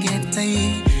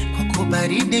umenyongetai. Kwa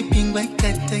kubaride pingwa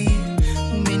ikatai,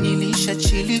 umenilisha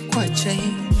chili kwa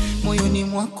chai. Moyoni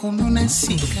mwako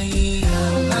umeunasikai.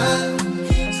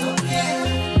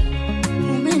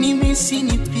 Umenimisi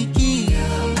nipigia,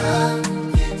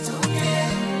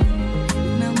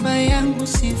 namba yangu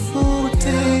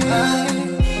sifute.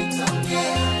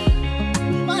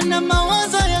 Mana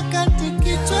mawazo ya kati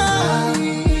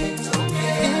kichwani,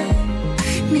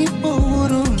 nipo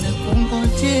huru na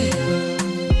kungoje.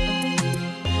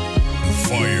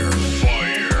 Fire,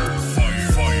 fire, fire,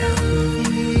 fire.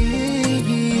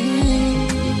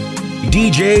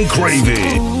 DJ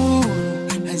Craving.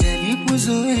 Najaribu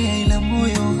zoea ila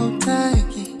moyo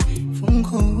hautaki.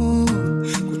 Fungo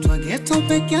kutwa geto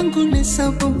peke yangu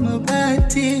nesabu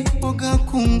mabati. Oga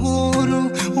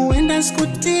kunguru, uenda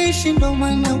skutishi ndo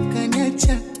maana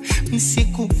ukaniacha.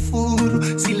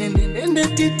 Misikufuru, zile ndende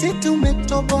titi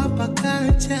tumetoboa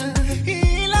pakacha.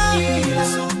 Ila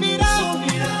subira,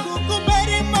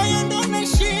 kukubali moyo ndo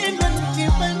nashindwa.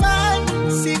 Nijipa imani,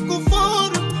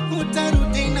 sikufuru,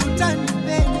 utarudi na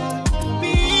utanipenda.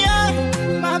 Pia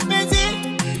mapenzi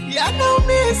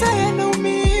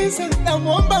yanaumiza.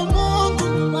 Namwomba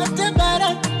Mungu wate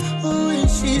baraka,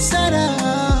 uishi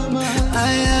salama.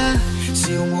 Aya,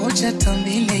 sio moja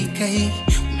tambile ikai.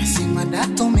 Umesema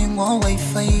data umeng'oa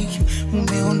wifi,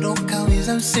 umeondoka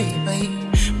weza usaibai.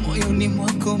 Moyoni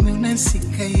mwako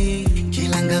umeunasikai,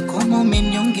 kilanga koma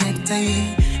umenyongetai.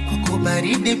 Kwa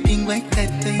kubaride pingwa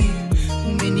ikatai,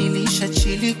 umenilisha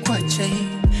chili kwa chai.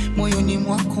 Moyoni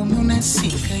mwako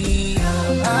umeunasikai.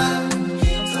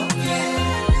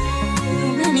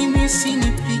 Umenimisi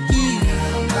nipigia,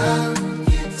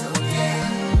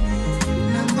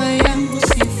 namba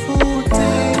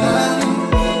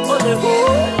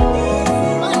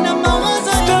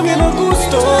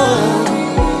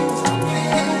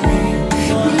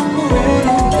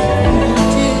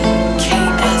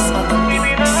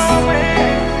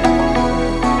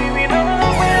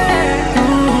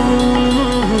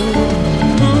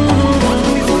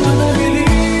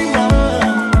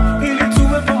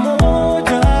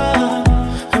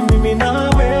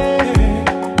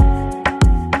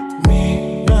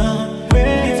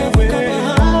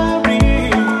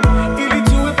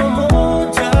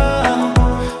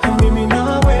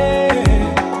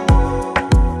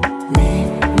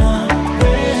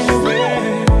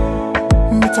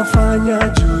nitafanya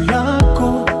juu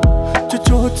yako,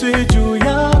 chochote juu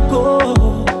yako.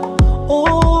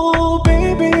 Oh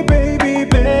baby, baby,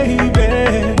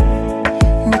 baby,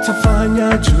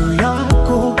 nitafanya juu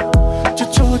yako,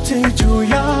 chochote juu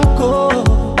yako.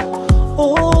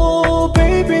 Oh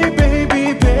baby,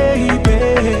 baby,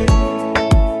 baby,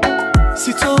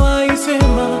 sitawahi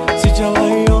sema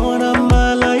sijawahi ona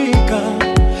malaika,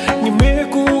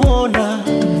 nimekuona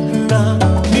na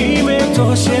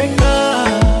nimetosheka.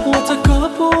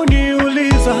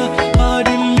 Watakaponiuliza hadi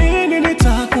lini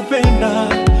nitakupenda,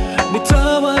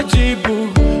 nitawajibu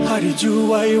hadi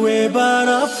jua iwe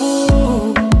barafu.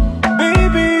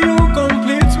 Baby, you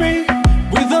complete me,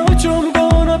 without you I'm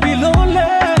gonna be lonely.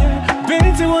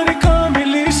 Binti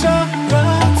wanikamilisha,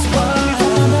 that's why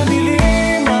nipanda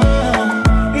milima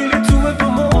ili tuwe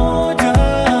pamoja,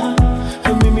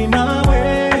 mimi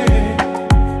nawe,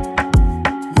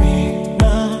 mimi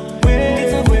nawe.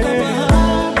 Nitavuka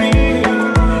bahari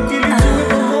ili tuwe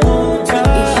pamoja,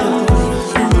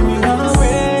 mimi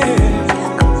nawe,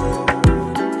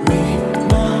 mimi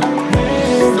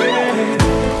nawe.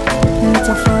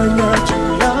 Nitafanya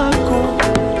juu yako,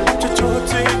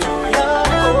 chochote juu yako.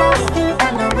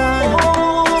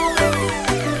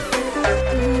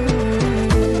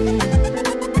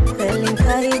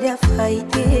 Kaida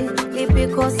faidi lipi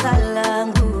kosa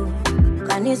langu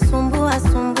kanisumbua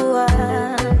sumbua.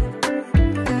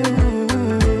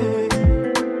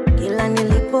 Kila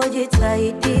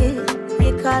nilipojitahidi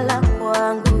nikala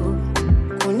kwangu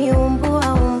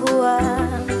kuniumbua umbua.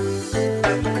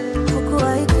 Huku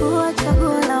haikuwa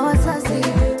chaguo la wazazi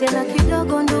tena,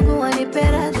 kidogo ndugu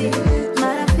waniperadhi,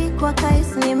 marafiki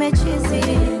wakaisi nimechizi.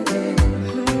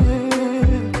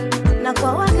 Na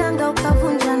kwa waganga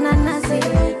ukavunja nanasi,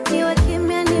 niwe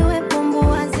kimya niwe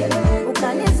pumbuazi,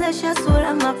 ukanizesha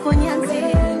sura makunyanzi.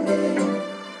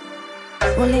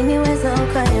 Uliniweza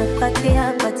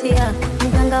ukayapatia patia,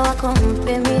 mganga wako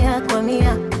mpe 100 kwa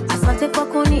 100. Asante kwa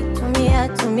kunitumia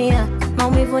tumia,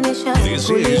 maumivu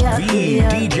nishakulia kulia.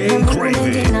 VDJ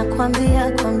CRAVING.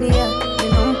 Nakwambia kwambia,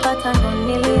 nilimpata ndo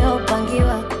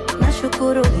niliopangiwa.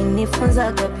 Nashukuru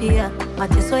inifunzaga pia,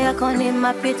 mateso yako ni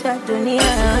mapita dunia.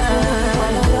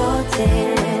 Kwa lolote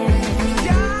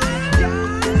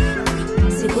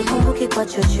sikukumbuki kwa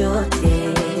chochote,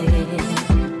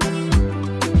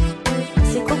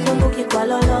 sikukumbuki kwa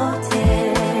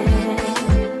lolote,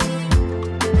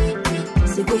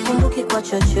 sikukumbuki kwa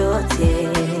chochote.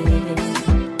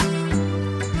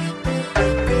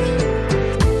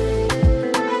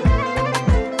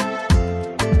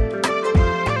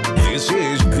 This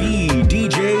is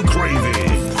VDJ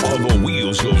CRAVING on the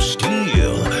wheels of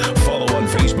steel. Follow on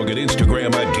Facebook and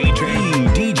Instagram at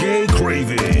VDJ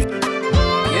CRAVING.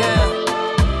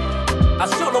 Yeah, I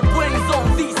show the brains on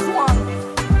this one.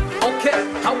 Okay,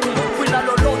 haukumbukwi na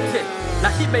lolote, na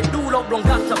himedula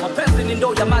oblongata. Mapenzi ni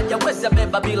ndoo ya maji hawezi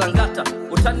beba bila ngata.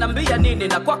 Utanambia nini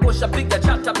na kwako ushapiga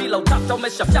chata, bila utata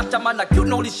umeshafyata maana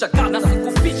kiuno ulishakata. Na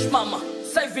sikufish mama,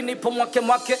 sasa hivi nipo mwake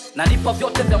na nipo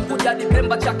vyote vya Mguja hadi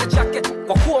Pemba chake.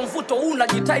 Kwa kuwa mvuto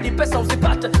unajitahidi pesa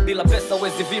usipate, bila pesa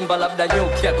uwezi vimba labda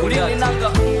nyuki ya kulini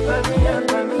nanga.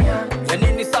 Ya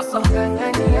nini sasa?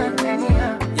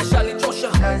 Yashanichosha,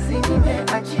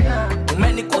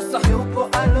 umenikosa.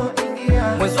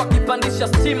 Mwenzo akipandisha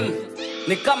steam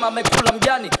ni kama amekula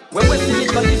mjani. Wewe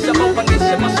sinipandisha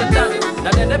mapandishe mashetani,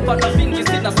 na nenepa na vingi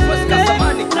sina stress ka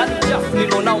zamani. Nani chafu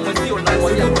nilonao mwenzio na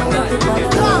moja kwa ndani.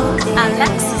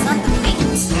 Alexis on the beat.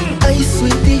 Hey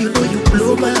sweetie, you know you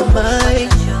blow my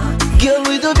mind. Girl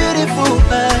with the beautiful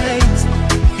eyes,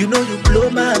 you know you blow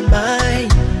my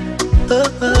mind.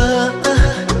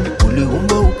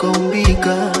 Uliumba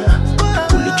ukaumbika,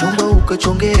 ulichonga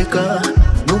ukachongeka,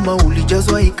 nyuma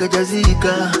ulijazwa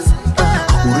ikajazika,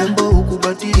 urembo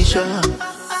ukubadilisha.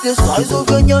 The size of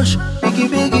your nyash, biggie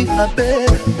biggie happy,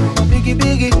 biggie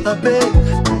biggie happy.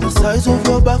 The size of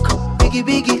your back, biggie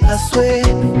biggie I swear,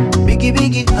 biggie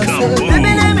biggie I swear.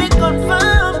 Baby let me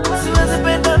confirm, siwezi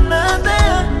penda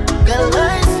another. Girl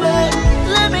I swear,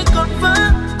 let me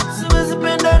confirm, siwezi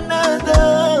penda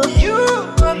another. You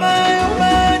are my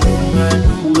woman,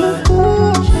 woman,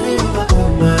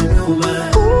 woman.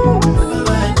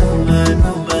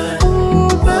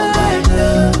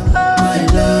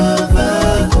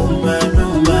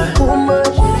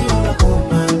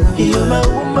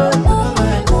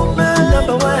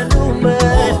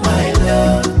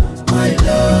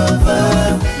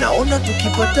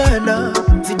 Tukipatana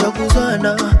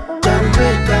zitakuzana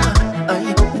tarumbeta,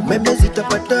 ai umeme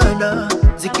zitapatana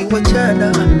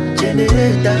zikiwachana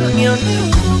jenereta.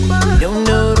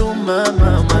 Nyoruma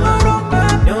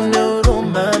mama,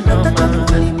 nyoruma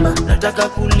mama, nataka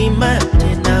kulima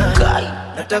tena,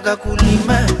 nataka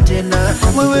kulima tena.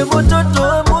 Wewe mtoto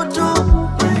wa moto,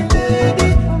 my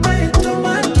lady, my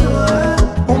tomato,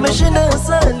 umeshinda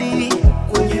asali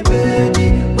kwenye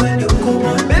bedi, when you come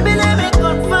on. Baby, let me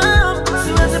confirm,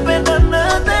 siwezi penda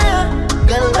another.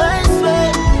 Girl, I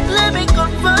swear, let me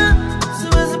confirm,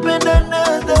 siwezi penda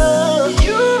another.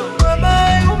 You are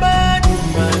my woman,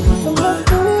 woman,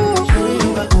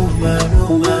 woman, woman,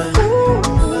 woman.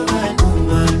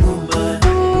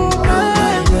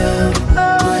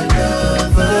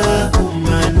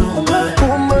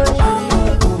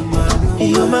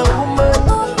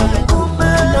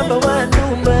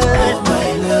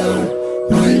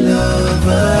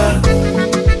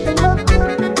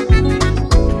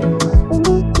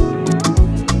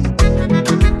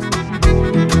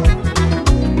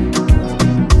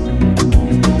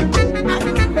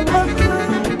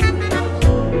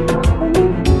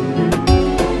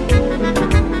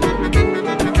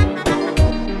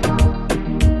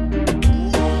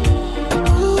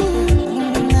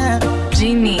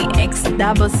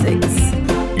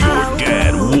 Your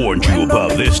dad warned you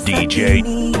about this, DJ.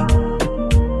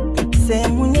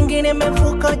 Sehemu nyingine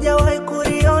mevuka jawahi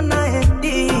kuriona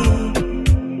eti.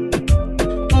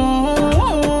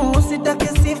 Usitake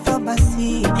sifa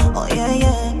basi, oh yeah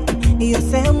yeah. Iyo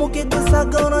sehemu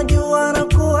kikusaga unajua na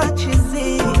kuwa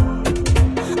chizi.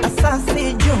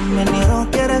 Asasi jume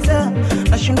nirokereza,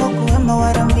 nashindwa kuwema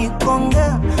wala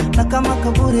mikonga. Na kama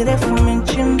kaburi refu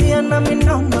menchimbia na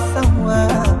minaona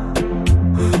sawa.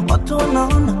 Watu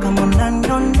wanaona kama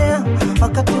unanionea,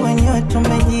 wakati wenyewe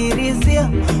tumejirizia.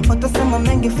 Watasema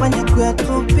mengi fanya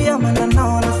kuyatupia, maana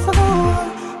naona sawa.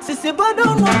 Sisi bado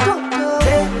unatoka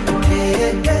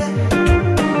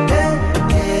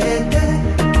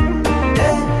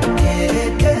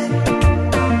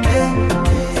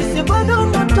sisi bado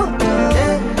unatoka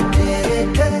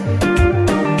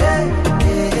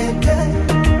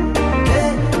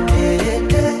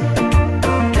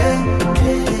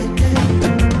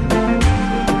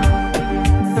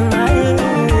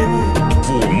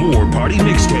Party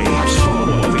mixtapes.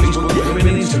 Follow on Facebook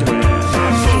and Instagram.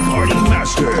 The Party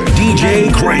Master,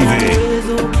 DJ Craving.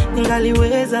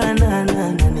 Ningaliweza na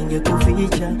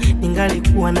ningekuficha,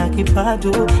 ningalikuwa na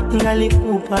kipato,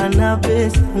 ningalikupa na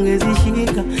pesa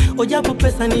ungezishika. Ojapo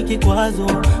pesa ni kikwazo,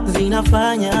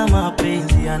 zinafanya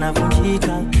mapenzi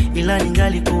yanavunjika. Ila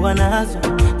ningalikuwa nazo,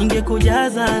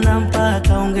 ningekujaza na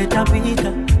mpaka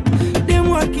ungetapika.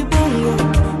 Demu wa kibongo,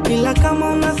 ila kama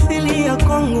unasili ya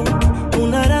Kongo,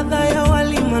 una radha ya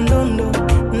wali mandondo,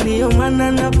 ndiyo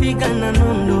maana napiga na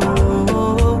nondo.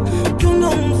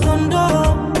 Tuno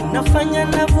msondo, nafanya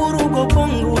na vurugo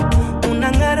pongo,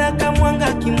 unangara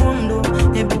kamwanga kimondo,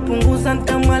 hebu punguza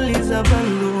nitamaliza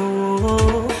bando.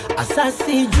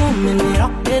 Asasi jume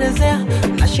nirokerezea,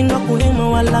 nashindwa kuhema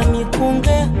wala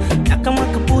mikongea. Na kama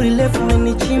kaburi lefu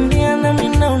menichimbia na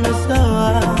minaona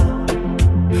sawa.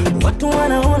 Watu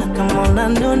wanaona kama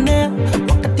unanionea,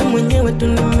 wakati mwenyewe tu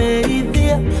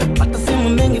nimeridhia. Pata simu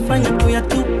mengi fanya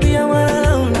kuyatupia,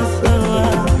 wanaona sawa.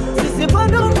 Sisi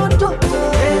bado unatoka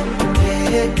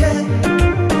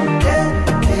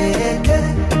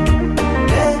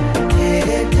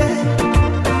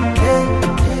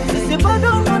sisi bado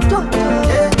unatoka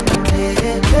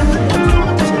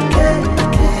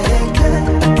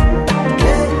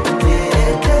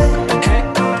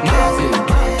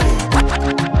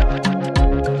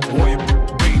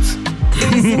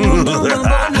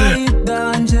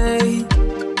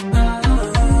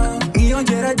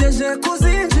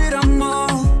kuzinjiramo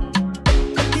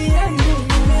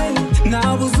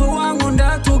nabuze uwangu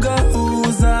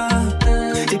ndatugahuza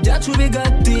ibyacu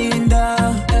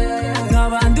bigatinda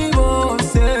nk'abandi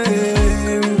bose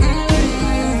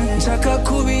nshaka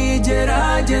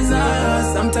kubigerageza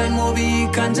sometime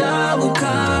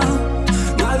ubikanjabuka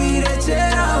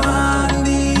nkabirekera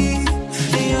abandi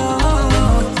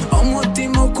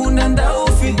umutima ukunda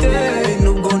ndawufite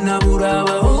nubwo nabura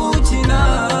abawukina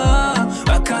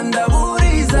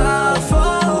bakandaburiza fo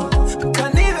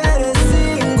kanibere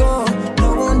singo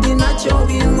n'ubundi nacyo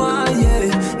bintwaye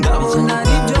ndabona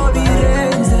aribyo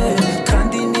birenze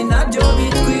kandi ni nabyo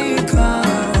bitwika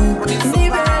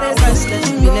nibere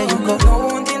vile yuko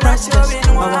priceless,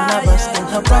 I wanna bust in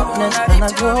her brightness. Can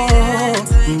I go?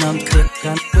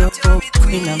 Ninamteka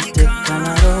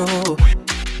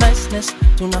niceness,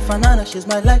 tunafanana, she's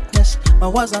my likeness.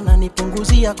 Mawazo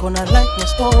ananipunguzia kona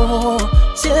likeness. Oh,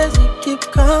 siwezi keep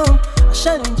calm,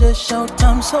 ashaninje shout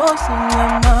I'm so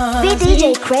sinyamazi.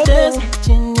 VDJ CRAVING.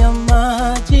 Chini ya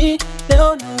maji,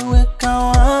 leo niweka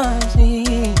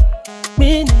wazi.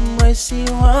 Mini mwesi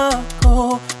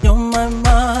wako, you're my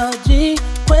maji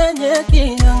kwenye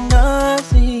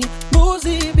kiangazi.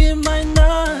 Mbuzi be my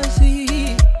night.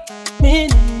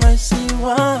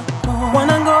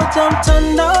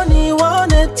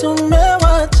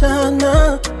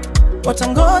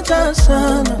 watangoja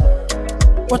sana,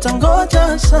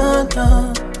 watangoja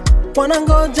sana,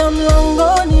 wanangoja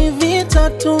mlangoni, vita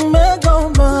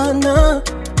tumegombana,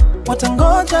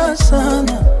 watangoja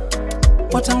sana,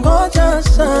 watangoja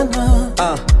sana.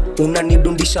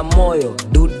 Unanidundisha moyo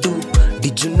dudu,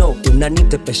 did you know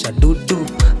unanitepesha dudu,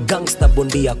 gangsta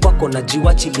bondia kwako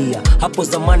najiwachilia, hapo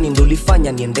zamani ndo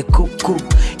ulifanya niende kuku.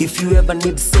 If you ever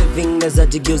need saving neza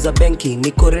jigeuza benki,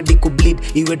 niko ready kubleed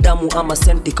iwe damu ama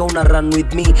senti, kauna run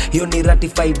with me, hiyo ni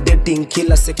ratified dating,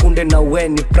 kila sekunde na we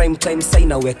ni prime time,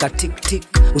 saina weka tik tik,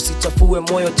 usichafue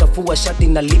moyo chafua shati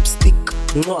na lipstick,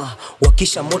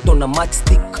 wakisha moto na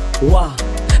matchstick,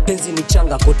 penzi ni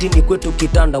changa kotini kwetu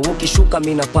kitanda, ukishuka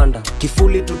mina panda,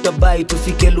 kifuli tutabai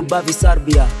tufike Lubavi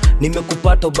Serbia,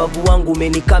 nimekupata ubavu wangu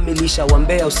umenikamilisha,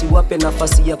 wambea usiwape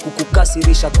nafasi ya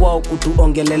kukukasirisha, kwao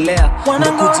kutuongelelea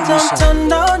wanangoja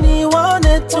mtandaoni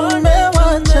waone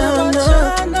tumewachana,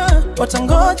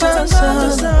 watangoja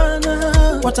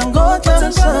sana,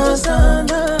 watangoja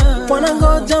sana,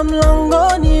 wanangoja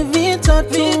mlangoni, vita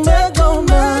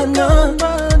tumegombana,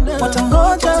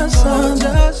 watangoja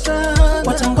sana,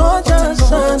 watangoja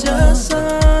sana.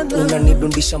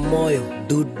 Unanidundisha moyo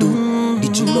dudu,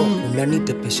 did you know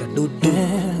unanitepesha dudu,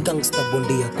 gangsta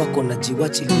bondia kwako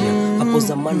najiwachilia, hapo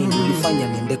zamani nilifanya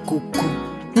niende kuku.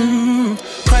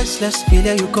 Priceless, feel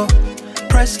you go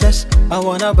priceless, I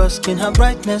wanna bask in her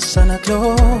brightness and her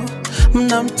glow.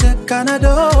 Mnamteka na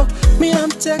do,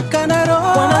 minamteka na do,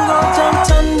 wanangoja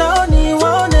mtandaoni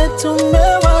waone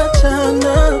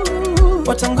tumewachana,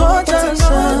 watangoja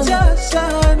sana,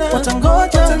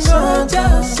 watangoja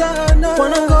sana,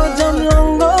 wanangoja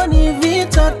mlangoni,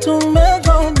 vita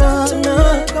tumegombana,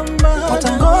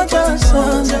 watangoja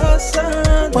sana,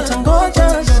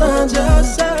 watangoja sana.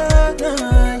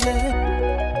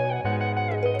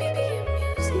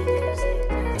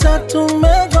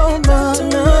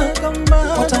 Tumegombana,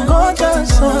 watangoja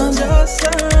sana,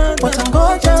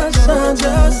 watangoja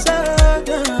sana.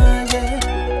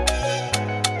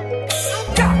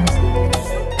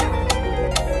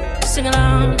 Sing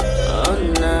along, oh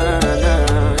na na na,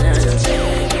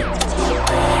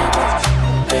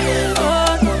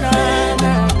 oh na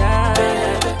na na,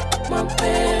 my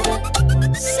baby.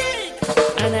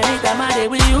 And anytime I day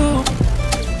with you,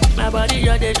 my body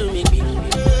you're there to me.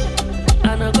 I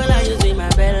know girl I use in my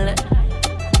belly,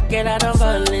 get out of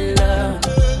fall in love.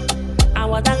 I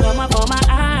want to come up for my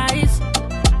eyes,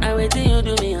 I wait till you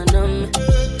do me a numb.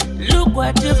 Look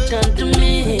what you've done to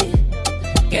me.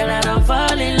 Girl, I don't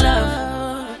fall in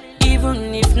love.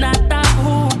 Even if not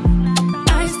taboo,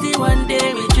 I still one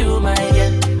day with you, my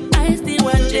girl. I still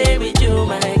one day with you,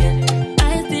 my girl.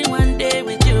 I still one day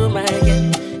with you, my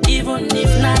girl. Even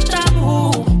if not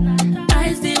taboo,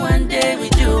 I still one day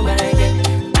with you, my girl.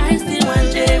 I still one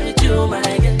day with you, my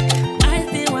girl. I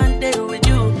still one day with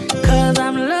you, 'cause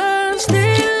I'm lost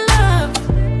in love.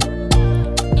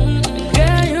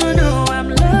 Girl, you know I'm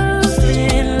lost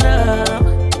in love.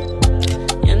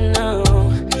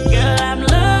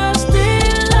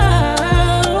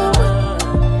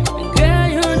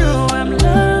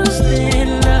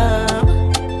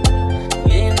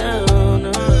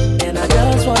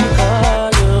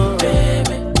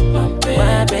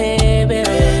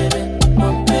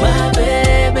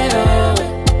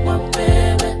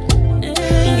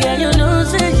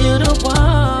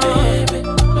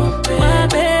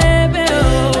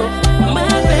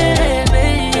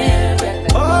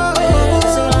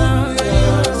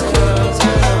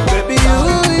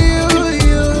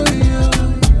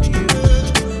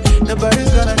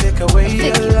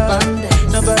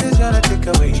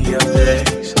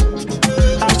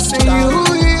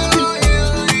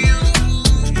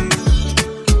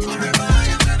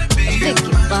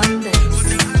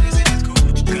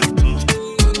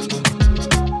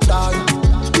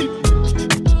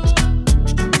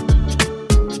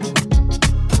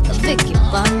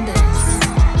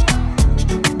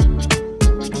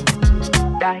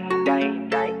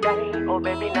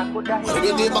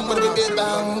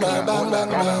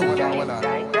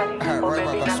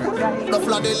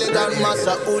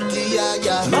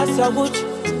 Massa Gucci,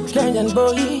 Kenyan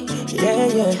boy, yeah,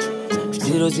 yeah.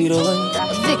 001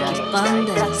 Vicky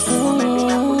Bandes.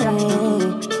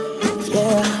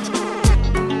 Yeah.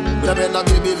 Napenda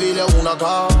baby vile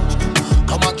unakaa,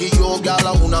 kama kioo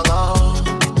gala unang'aa.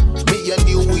 Me and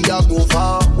you we are go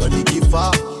far, when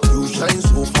nikifa you shine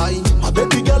so fine. My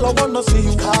baby girl I wanna see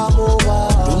you come over.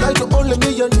 Tonight only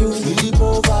me and you sleep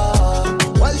over.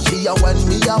 While she a when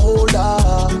me a hold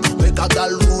her, make a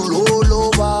girl roll all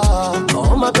over.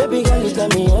 Oh my baby girl, you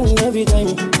got me on every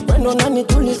time. When on ani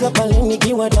tuliza pale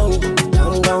nikiwa down,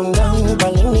 down, down, down.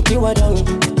 Pale nikiwa down,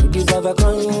 you deserve a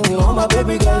gun. Oh my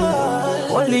baby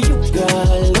girl, only you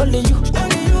girl, only you,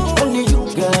 only you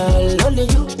girl, only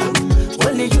you,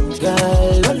 only you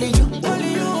girl, only you,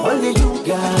 only you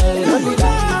girl, only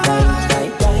die.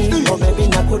 Oh baby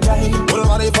nakudai,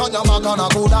 unanifanya mpaka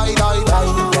nakudai dai die.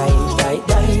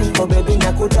 Oh baby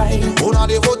nakudai,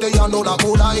 unanivuta yando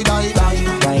nakudai dai.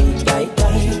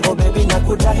 Oh baby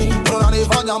nakudai,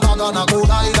 unanifanya mpaka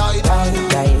nakudai dai.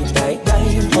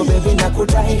 Oh baby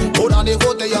nakudai,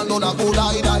 unanivuta yando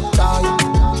nakudai dai.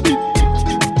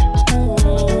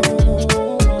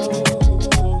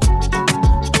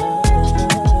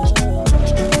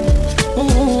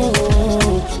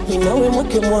 Nawe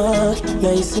mwakemwa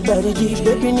na isi baridi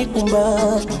baby nikumba.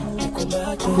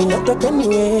 Ninataka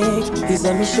niwe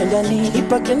izamishe ndani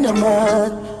ipake na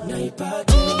mat.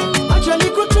 Acha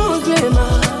nikutuze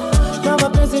ma, na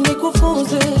mapenzi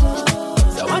nikufunze.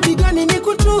 Zawadi gani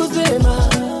nikutuze ma,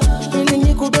 ili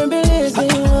nikubembeleze.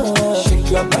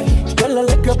 Shake your body, girl I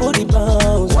like your body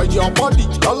bounce. Why your body,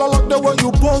 girl I like the way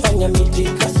you bounce. Fanya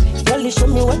mitikasi, girl show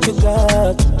me what you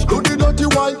got. Do the dirty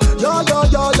wine, yeah.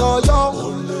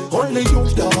 Only you,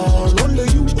 girl, only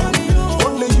you,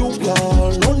 only you,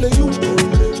 girl, only you,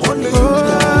 only you,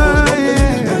 girl,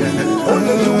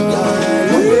 only you,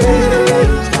 girl, only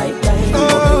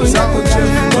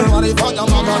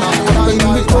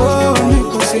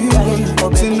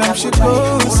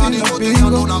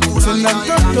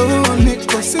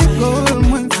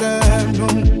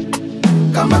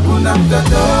Kama kuna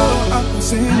mtoto aku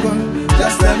single,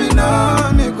 just let me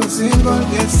know, niko single.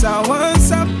 Yes, I want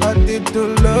somebody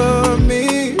to love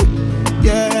me,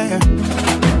 yeah.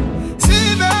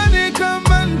 Sidhani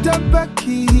kama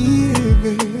nitabaki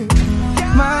hivi,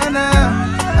 maana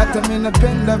hata mimi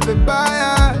napenda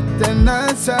vibaya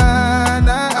tena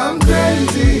sana. I'm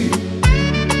crazy,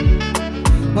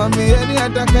 mwambieni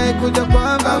atakaye kuja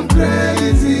kwangu I'm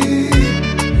crazy.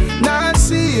 Na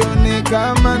sioni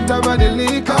kama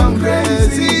nitabadilika. I'm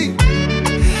crazy,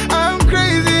 I'm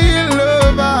crazy in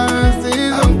love.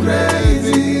 I'm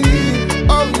crazy,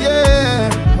 oh yeah.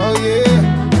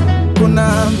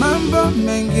 Kuna mambo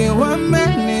mengi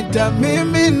wamenita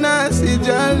mimi na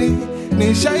sijali.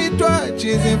 Nishaitwa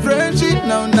cheesy Frenchie,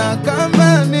 naona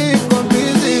kama niko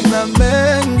busy na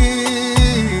mengi.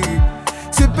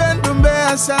 Sipendi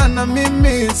mbea sana,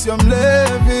 mimi sio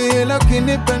mlevi,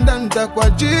 lakini penda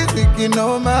nitakuwa cheesy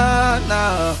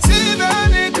kinomana.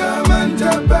 Sidhani kama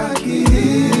nitabaki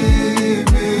hivi,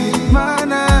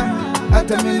 maana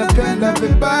hata mimi napenda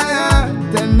vibaya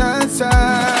tena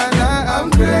sana. I'm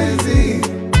crazy,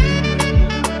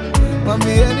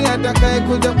 mwambieni atakaye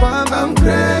kuja kwangu I'm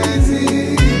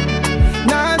crazy.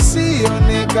 Na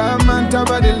sioni kama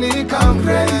nitabadilika. I'm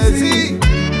crazy,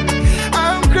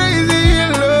 I'm crazy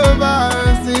in love.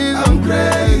 I'm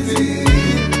crazy,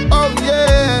 oh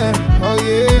yeah.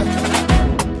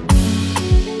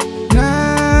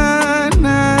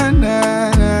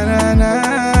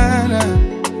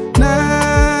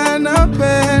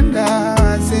 Napenda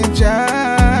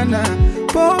wasichana,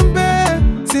 pombe,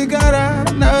 sigara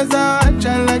naweza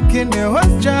wacha, lakini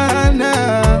wasichana,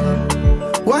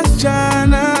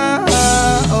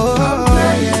 oh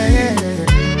yeah.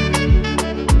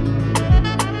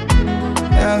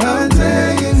 I'm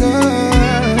taking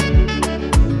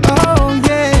oh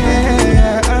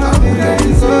yeah, I'm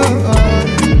crazy.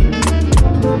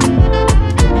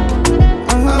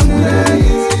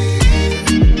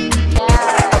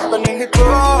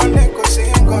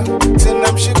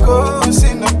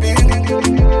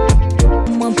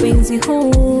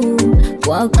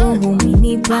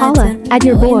 Holla at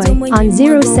your boy on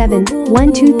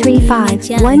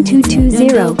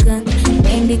 0712351220.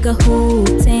 Endika huu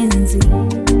tenzi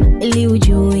ili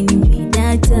ujue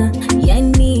nimedata,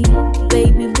 yani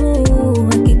baby boo,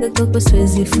 hakika kwako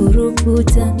siwezi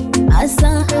furukuta.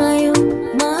 Asa hayo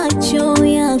macho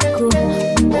yako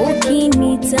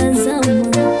ukinitazama,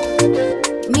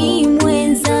 mi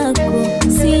mwenzako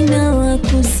sina wa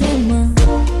kusema.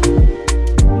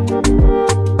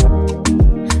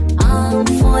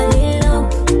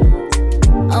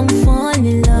 I'm falling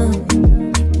in love,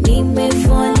 nime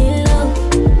fall in love.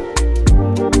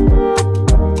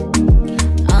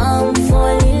 I'm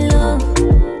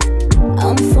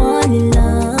falling in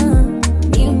love,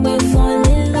 nime fall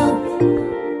in love.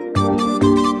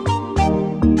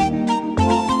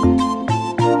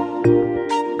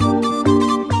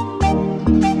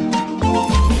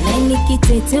 Na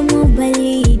nikitete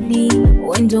mwabalidi,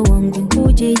 wendo wangu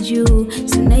huje juu.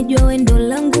 Sunajua wendo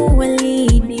langu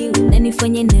walidi,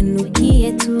 unanifanya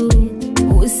nanukia tu.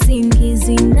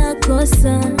 Usingizi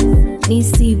nakosa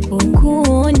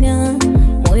nisipokuona,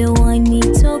 moyo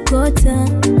wanitokota,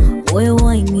 moyo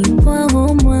wanipa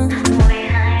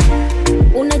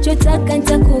ukitaka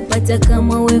nitakupata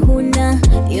kama we huna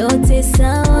yote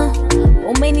sawa.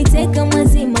 Umeniteka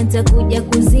mazima nitakuja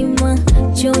kuzima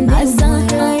chonde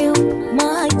hayo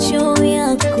macho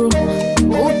yako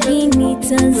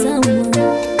ukinitazama.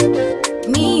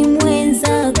 Mi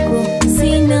mwenzako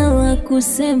sina la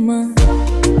kusema.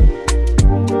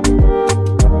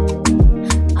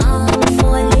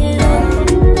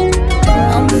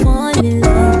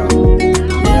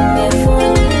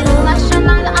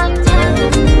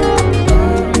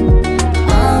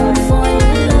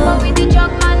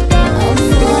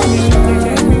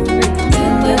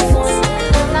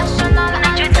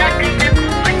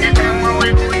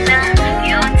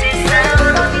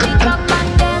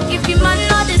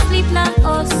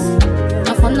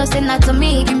 Not to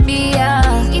me can be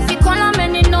if you call them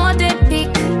and you know they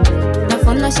pick. No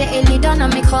fun no shit Ellie down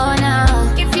on me corner.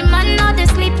 If you man know they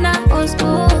sleep now old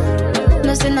school.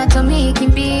 No say not to me can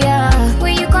be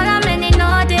when you call them and you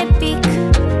know they pick.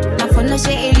 No fun no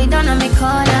shit Ellie down on me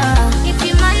corner. If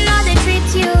you man know they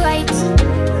treat you right.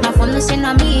 No fun no say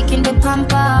not me can the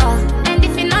pamper. And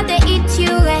if you know they eat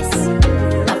you less.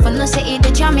 No fun no say eat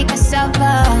the Jamaica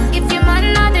supper. If you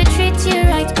man know they treat you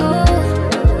right, oh.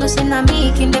 No say na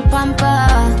me in the pamper.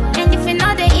 And if you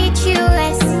know they eat you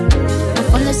less. No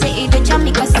fun no say eat the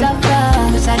Jamaica supper.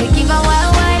 Cause I give a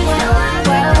well.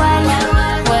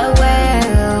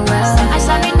 I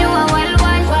saw me do a well.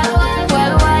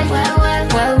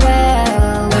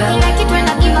 You like it when I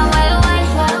give a well.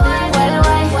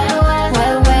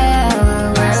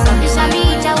 You saw me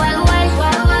eat a well.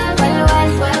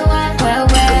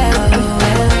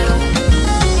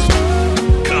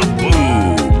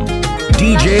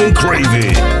 DJ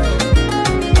Craving.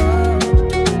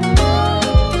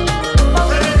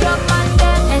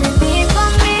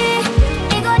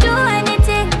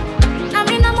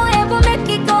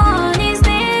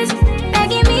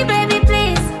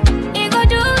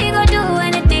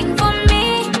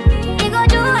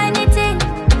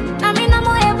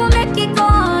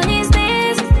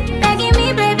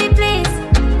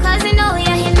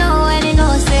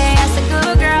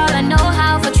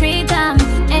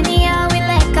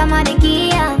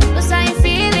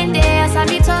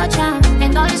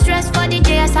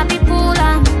 I be pull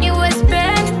on, you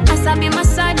spend, as I be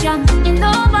massage on. In the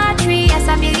battery, as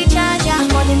I be recharge on.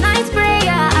 For the night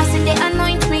prayer, as they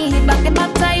anoint me, back the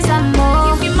baptize and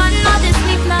more. If you man not they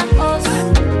sleep not us.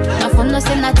 No fun no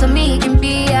say not to me can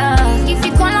be if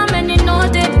you call them and you know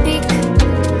they pick.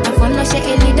 No fun no say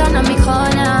Ellie down on me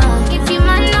corner. If you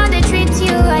man not they treat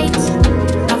you right.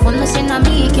 No fun no say not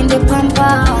me can the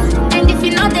pamper. And if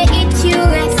you know they eat you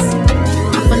less.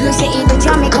 No fun no say eat the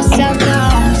Jamaica supper.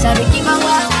 So we give a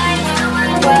well.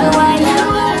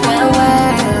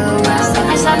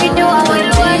 I saw me do a well.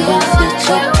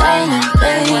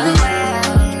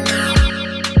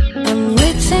 I'm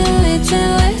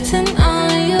waiting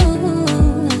on you.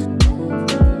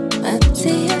 Let's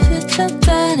see if you're your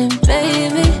darling,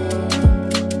 baby.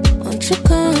 Won't you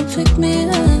come and pick me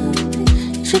up?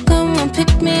 You come and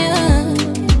pick me up.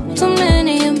 Too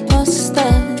many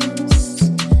imposters,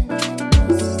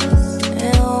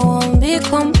 and I won't be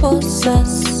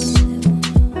composers.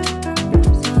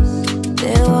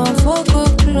 They won't go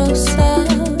closer.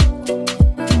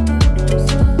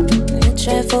 You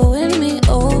try to win me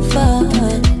over.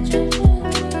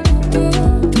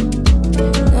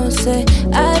 No say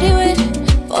I do it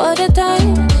for the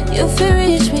time. You feel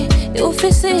reach me, you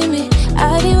feel see me. I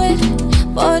do it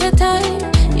for the time.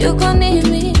 You gon' need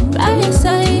me right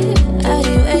inside. I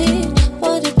do it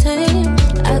for the time.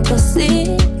 I go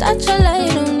see that you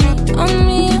light on me, on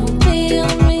me,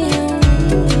 on me, on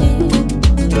me.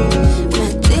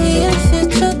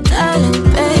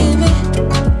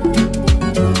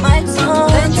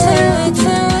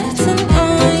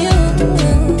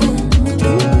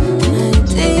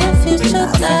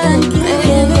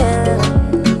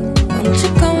 Won't you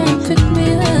come and pick me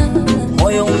up?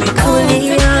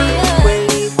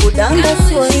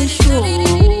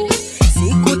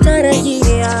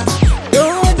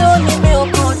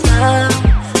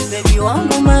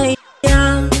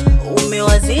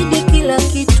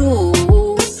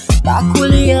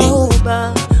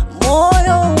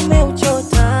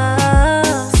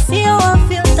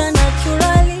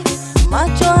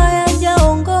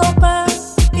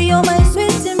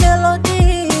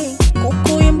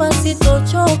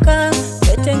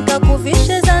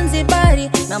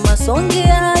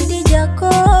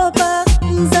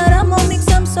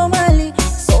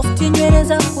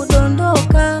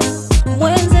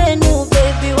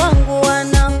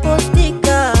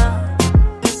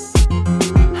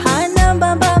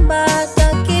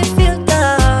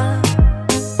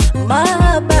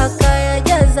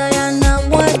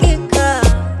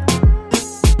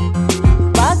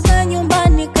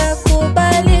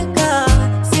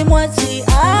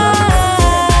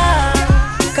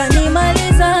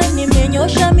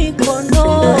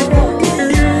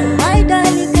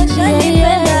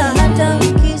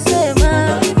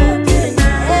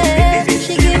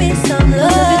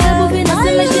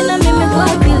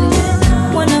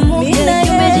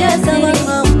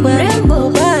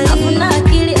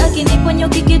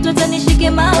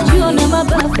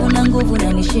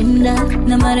 kushinda,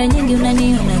 na mara nyingi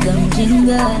unaniona kama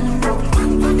mjinga,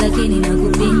 lakini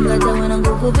nakupinga. Tawa na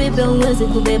nguvu vipi uweze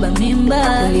kubeba mimba?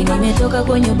 Kweli nimetoka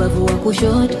kwenye ubavu wa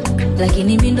kushoto,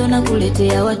 lakini mimi ndo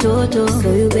nakuletea watoto.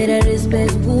 So you better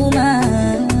respect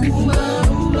woman.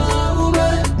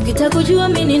 Kitakujua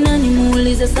mimi ni nani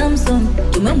muulize Samson.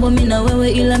 Tumembo mimi na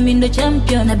wewe ila mimi ndo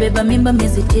champion. Nabeba mimba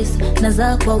miezi 9 na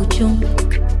zaa kwa uchungu.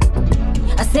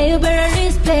 I say you better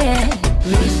respect.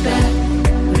 Respect,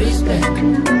 respect,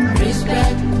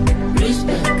 respect,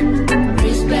 respect,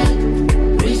 respect,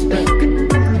 respect,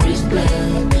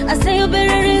 respect. I say you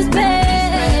better respect.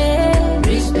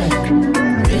 Respect,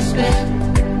 respect,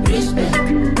 respect,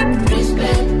 respect,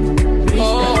 respect.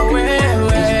 Oh, wewe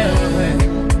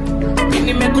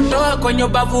nimekutoa kwenye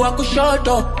ubavu wa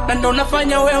kushoto, na ndo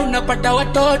nafanya wewe unapata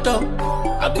watoto.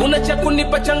 Hakuna cha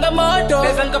kunipa changamoto,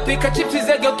 naweza ngapika chipsi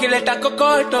zege ukileta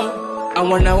kokoto.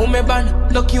 Wanaume bana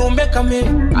ndo kiumbe kamili,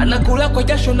 anakula kwa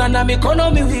jasho na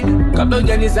mikono miwili. Kabla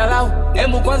hujanizalau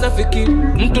hebu kwanza fikiri,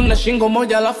 mtu na shingo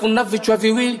moja alafu na vichwa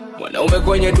viwili. Mwanaume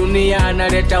kwenye dunia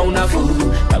analeta unafuu,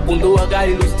 nagundua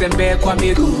gari lusitembee kwa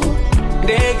miguu,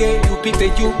 ndege upite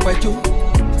juu kwa juu,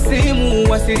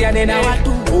 simu wasiliane na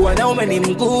watu. Wanaume ni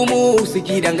mgumu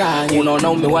usijidanganye, unaona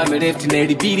umewa left na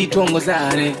ilibidi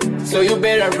tuongozane. So you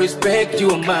better respect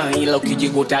your man, ila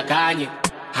ukijikuta kanye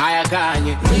haya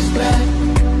kanye. Respect,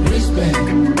 respect,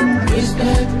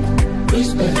 respect,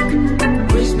 respect,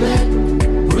 respect,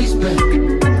 respect,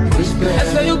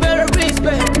 respect. So you better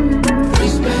respect.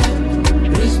 Respect,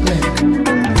 respect,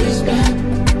 respect,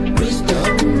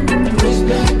 respect,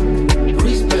 respect,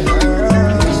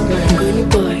 respect.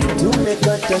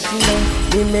 Tumekata shina,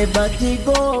 nimebaki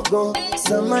gogo,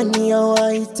 samani ya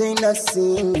waite na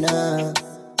sina.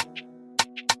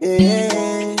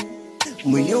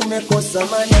 Mwili umekosa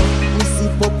mana,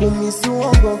 nisipokumisi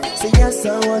uongo,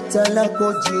 sijasa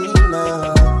watalako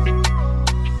jina.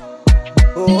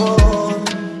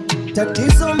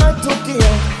 Tatizo matukio,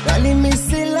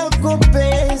 nalimisi lako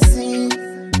penzi.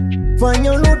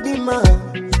 Fanya urudima,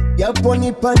 japo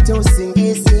nipate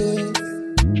usingizi.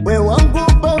 We wangu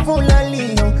bavu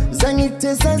lalio,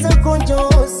 zanitesa za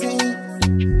konjosi.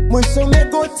 Mwisho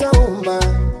megota uma,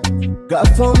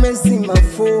 gafa umezima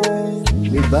fo.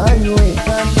 Mibali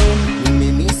wekando,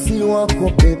 nimemisi wako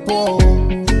pepo.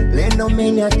 Leno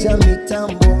meniacha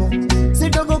mitambo,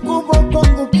 sidogo kubwa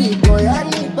kwangu pigo,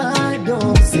 yani bado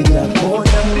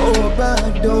sijapona, oh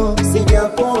bado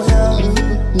sijapona,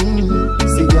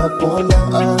 sijapona,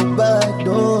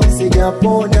 bado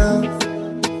sijapona,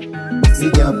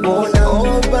 sijapona,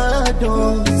 oh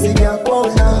bado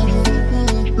sijapona,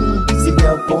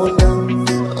 sijapona,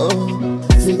 oh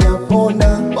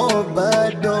sijapona, oh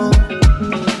bado.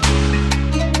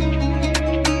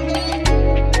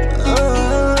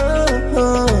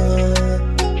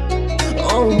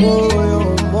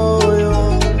 Moyo, moyo.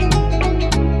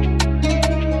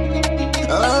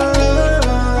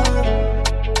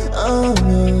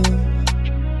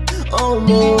 Oh,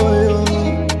 moyo.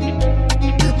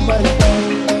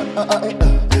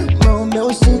 Maume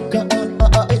ushika,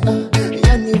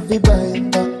 yani vibaya.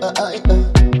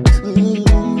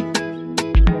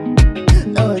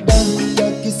 Damu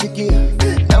utakisikia,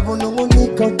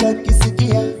 navunungunika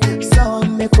utakisikia. Sawa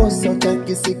mekosa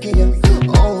utakisikia.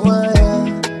 Oh, waya.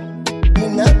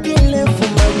 Inakilefu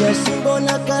maja shingo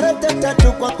na karata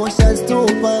tatu kwa kosha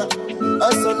stupa.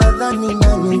 Aso nadhani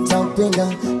nani nitampenda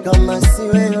kama si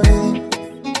wewe.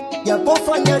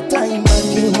 Japofanya time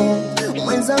akiho,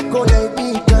 mwenzako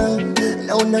naibika.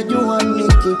 Na unajua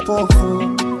mikipofu,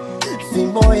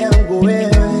 fimbo yangu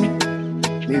wewe.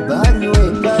 Mibari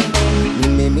wekando,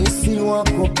 nimemisi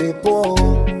wako pepo.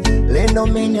 Leno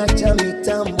meniacha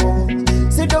mitambo,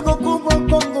 sidogo kubwa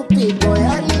kwangu pigo,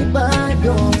 yani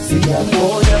bado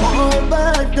sijapona, oh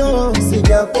bado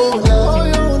sijapona.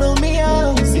 Moyo unaumia,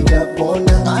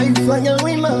 sijapona. Haifanya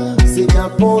wima,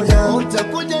 sijapona.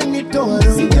 Utakuja nitoa,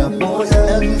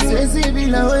 sijapona. Na siwezi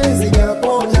bila wewe,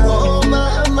 sijapona. Oh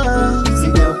mama,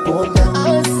 sijapona.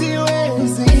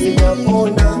 Asiwezi,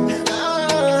 sijapona.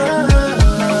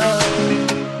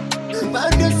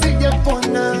 Bado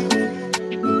sijapona,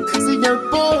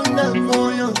 sijapona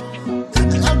moyo.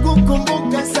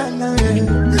 Nakukumbuka sana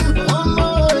oh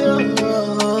moyo,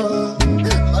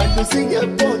 bado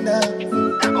sijapona,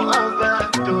 oh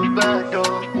bado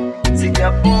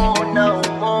sijapona oh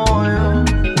moyo.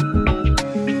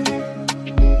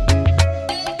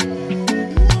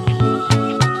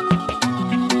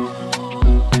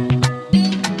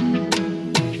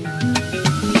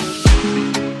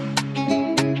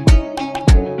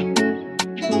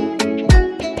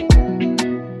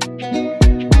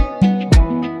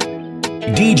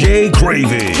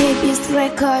 Hypebeast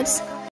Records.